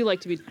 Because you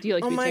like to be. Do you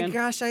like to Oh be my tan?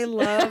 gosh, I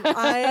love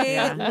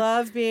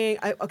love being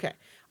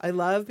I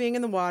love being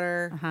in the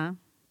water. Huh?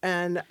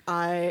 And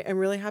I am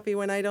really happy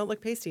when I don't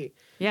look pasty.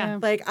 Yeah.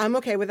 Like I'm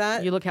okay with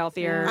that. You look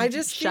healthier. I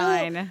just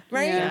shine. feel,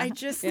 right. Yeah. I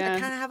just Yeah.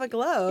 kind of have a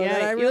glow. that I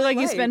Yeah, really you like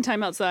you spend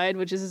time outsid,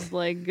 which is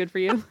like good for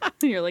you.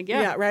 You're like,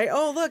 Yeah. yeah, Right.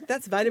 Oh, look,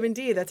 that's vitamin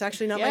D. That's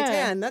actually not my yeah,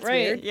 tan. That's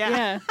right. weird.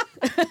 Yeah.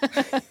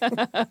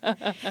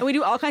 And we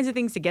do all kinds of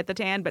things to get the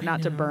tan, but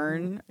not to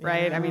burn,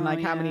 right? I mean,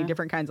 like how many yeah.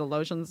 different kinds of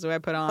lotions do I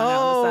put on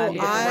Oh, out in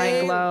the sun to get the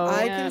right glow?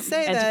 I Yeah. can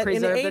say And to that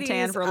in the preserve 80s, the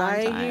tan for a long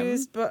I time.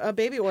 used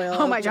baby oil.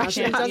 Oh my gosh,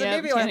 Johnson & yeah. Johnson Yeah,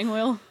 baby oil. tanning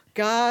oil.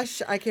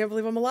 Gosh, I can't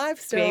believe I'm alive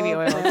still. Baby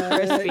oil, but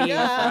crispy,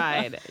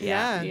 yeah. fried.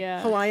 Yeah.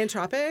 Yeah. Hawaiian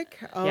Tropic.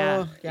 Oh,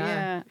 Yeah.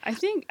 yeah. I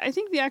think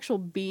the actual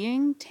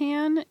being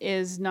tan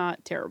is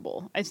not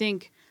terrible. I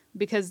think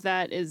because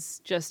that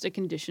is just a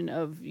condition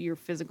of your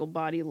physical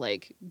body,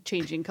 like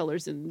changing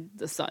colors in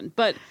the sun.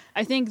 But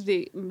I think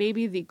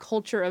maybe the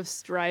culture of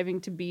striving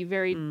to be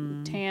very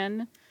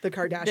tan. The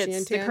Kardashian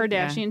That's tan. the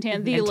Kardashian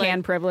tan. The And like,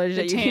 tan privilege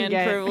the that you tan can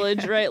get.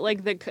 privilege, right?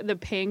 Like the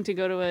paying to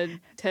go to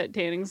a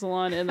tanning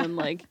salon and then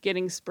like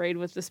getting sprayed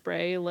with the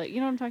spray, like you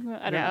know what I'm talking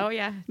about? I don't Yeah, know. oh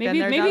yeah. Maybe Been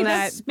there, maybe done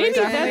that's that. maybe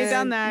Definitely that's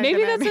done that.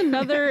 maybe Gonna- that's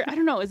another. I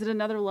don't know. Is it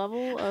another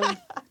level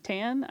of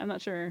tan? I'm not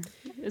sure.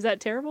 Is that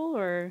terrible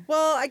or?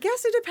 Well, I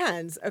guess it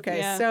depends. Okay,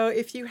 Yeah. so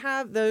if you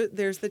have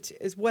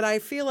is what I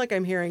feel like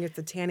I'm hearing is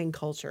the tanning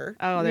culture.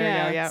 Oh, there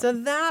Yeah. you go. Yeah. So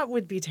that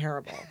would be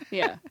terrible.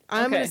 Yeah.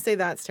 I'm Okay. going to say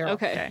that's terrible.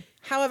 Okay.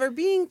 However,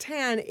 being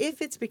tan,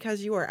 if it's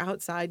because you are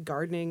outside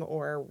gardening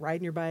or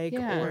riding your bike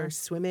Yeah. or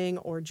swimming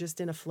or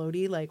just in a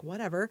floaty, like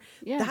whatever,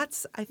 Yeah.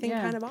 that's, I think,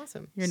 Yeah. kind of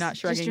awesome. You're not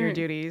shrugging your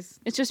duties.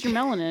 It's just your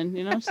melanin,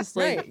 you know. It's just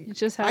like Right. it's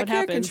just how I it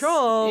can't happens.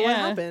 control what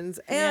Yeah. happens.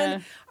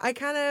 And Yeah. I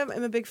kind of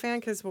am a big fan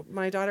because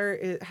my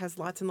daughter has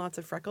lots and lots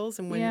of freckles.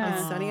 And when Yeah.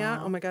 it's sunny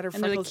out, oh my God, her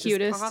And they're the freckles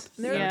cutest. just pop.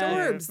 And they're Yeah.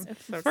 adorbs.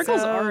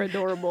 Freckles So- are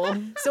adorable.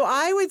 So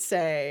I would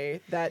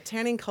say that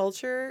tanning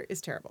culture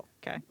is terrible.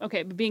 Okay.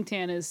 Okay, but being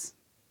tan is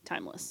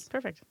timeless.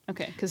 Perfect.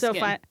 Okay, because So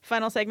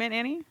final segment,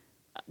 Annie.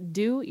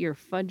 do your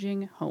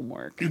fudging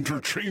homework.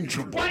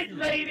 Interchangeable. White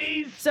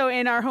ladies. So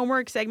in our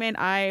homework segment,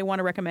 I want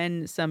to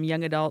recommend some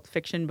young adult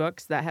fiction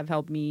books that have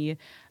helped me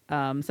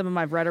Some of them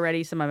I've read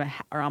already. Some of them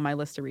are on my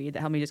list to read that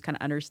help me just kind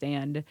of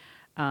understand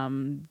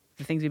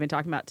the things we've been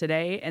talking about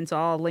today. And so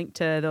I'll link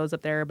to those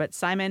up there. But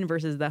Simon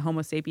versus the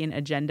Homo Sapien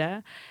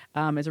Agenda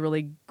is a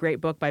really great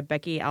book by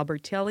Becky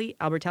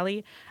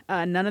Albertelli.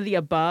 None of the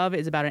Above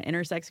is about an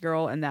intersex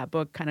girl, and that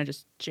book kind of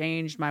just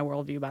changed my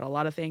worldview about a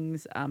lot of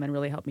things and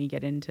really helped me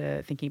get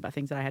into thinking about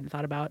things that I hadn't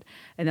thought about.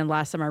 And then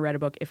last summer I read a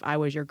book, If I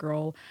Was Your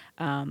Girl,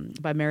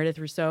 by Meredith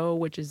Rousseau,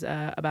 which is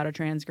about a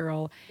trans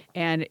girl.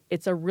 And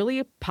it's a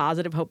really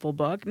positive, hopeful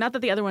book. Not that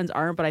the other ones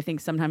aren't, but I think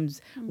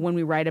sometimes when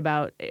we write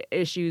about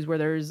issues where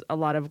there's a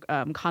lot of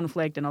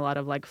conflict and a lot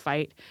of like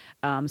fight,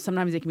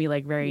 sometimes it can be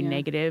like very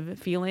negative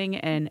feeling.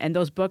 And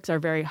those books are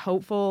very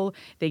hopeful.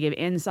 They give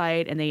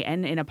insight and they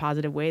end in a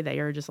positive way that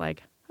you're just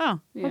like, oh,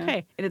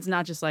 okay. And it's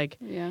not just like,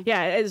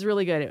 it's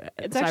really good.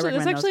 It's So I actually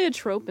recommend those. a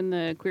trope in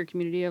the queer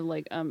community of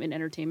like in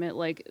entertainment,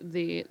 like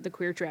the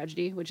queer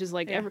tragedy, which is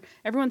like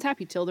everyone's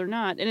happy till they're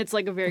not, and it's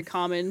like a very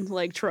common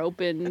like trope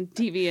in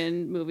TV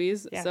and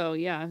movies. Yeah. So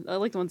I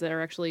like the ones that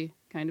are actually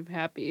kind of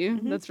happy.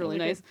 That's really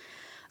nice.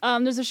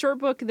 There's a short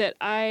book that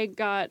I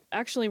got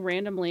actually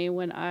randomly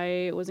when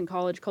I was in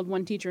college called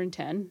One Teacher in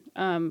 10,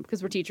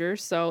 because we're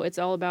teachers. So it's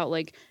all about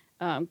like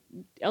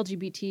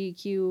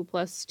LGBTQ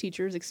plus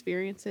teachers'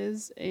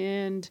 experiences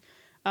and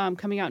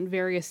coming out in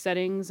various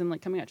settings and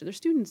like coming out to their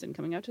students and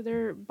coming out to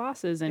their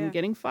bosses and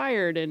getting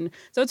fired. And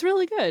so it's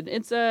really good.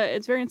 It's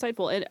very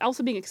insightful and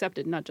also being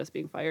accepted, not just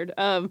being fired.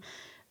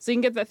 So you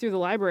can get that through the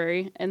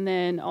library, and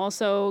then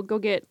also go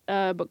get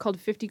a book called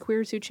 50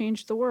 Queers Who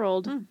Changed the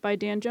World by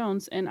Dan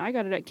Jones, and I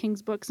got it at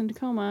King's Books in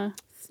Tacoma.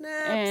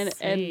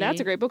 Snaps. And that's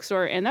a great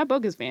bookstore, and that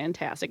book is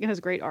fantastic. It has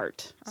great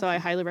art, so I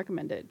highly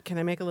recommend it. Can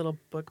I make a little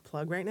book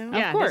plug right now?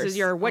 Yeah, course. this is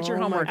your what's your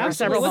Oh my homework? gosh, Or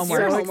several What's your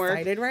homeworks. so homework?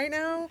 excited right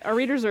now.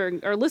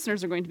 Our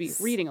listeners are going to be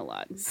reading a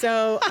lot.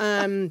 So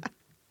I'm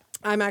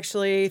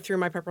actually through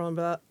my Purple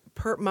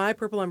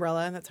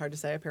Umbrella. That's hard to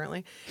say,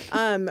 apparently.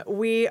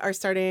 We are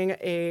starting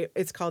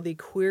it's called the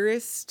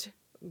Queerest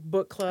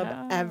Book Club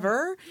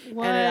ever.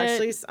 What? And it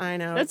actually, I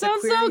know. That it's a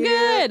sounds queer so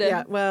year. good.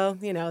 Yeah, well,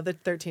 the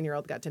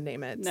 13-year-old got to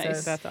name it.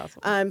 Nice. So, That's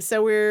awesome.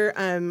 so we're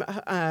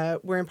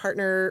in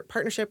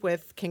partnership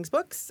with King's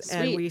Books,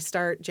 and Sweet. we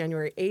start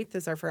January 8th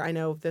is our first. I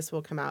know this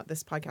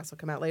podcast will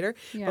come out later,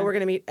 Yeah. but we're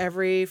going to meet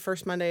every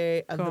first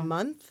Monday of the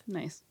month.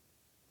 Nice.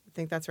 I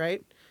think that's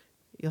right.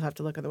 You'll have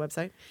to look on the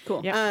website.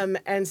 Cool. Yeah.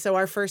 And so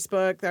our first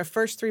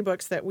 3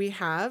 books that we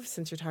have,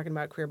 since you're talking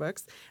about queer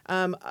books,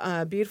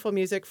 Beautiful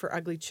Music for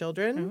Ugly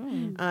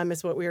Children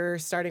is what we're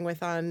starting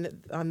with on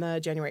the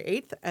January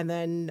 8th. And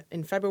then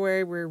in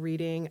February, we're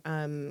reading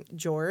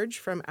George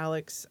from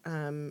Alex,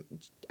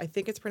 I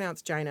think it's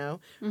pronounced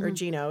Gino, or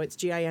Gino. It's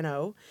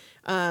Gino,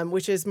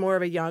 which is more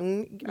of a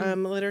young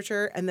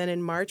literature. And then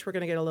in March, we're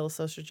going to get a little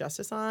social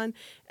justice on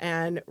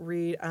and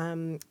read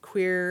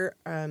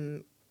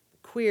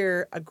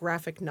Queer, a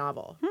graphic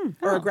novel,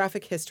 or a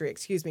graphic history,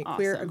 excuse me.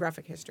 Queer, a Awesome.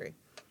 graphic history.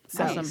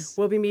 So Nice.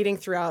 we'll be meeting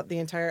throughout the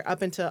entire,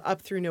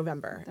 up through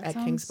November That at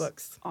King's sounds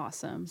Books.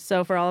 Awesome.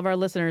 So for all of our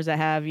listeners that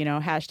have,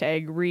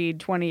 hashtag read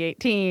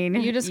 2018,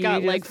 You just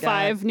got like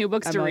 5 new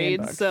books a to million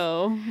read. books.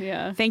 So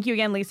yeah. Thank you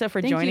again, Lisa, for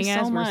Thank you joining so us.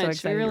 We're so much. We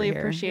excited really you're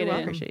here. appreciate You're it.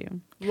 welcome. Appreciate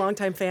you.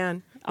 Longtime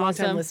fan,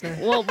 longtime Awesome. listener.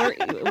 Well,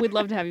 we'd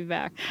love to have you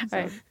back. So,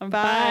 All right.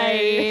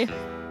 Bye.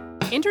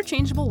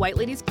 Interchangeable White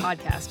Ladies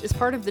podcast is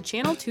part of the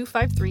Channel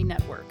 253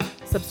 network.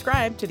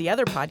 Subscribe to the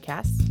other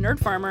podcasts, Nerd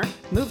Farmer,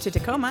 Move to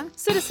Tacoma,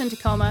 Citizen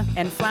Tacoma,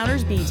 and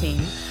Flounders B Team.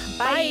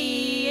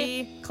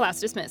 Bye. Class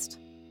dismissed.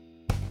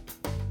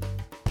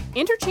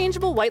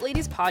 Interchangeable White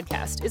Ladies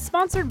podcast is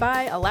sponsored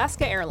by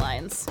Alaska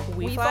Airlines.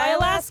 We fly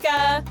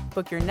Alaska.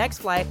 Book your next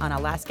flight on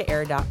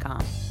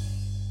alaskaair.com.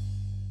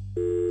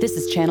 This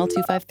is Channel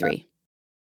 253.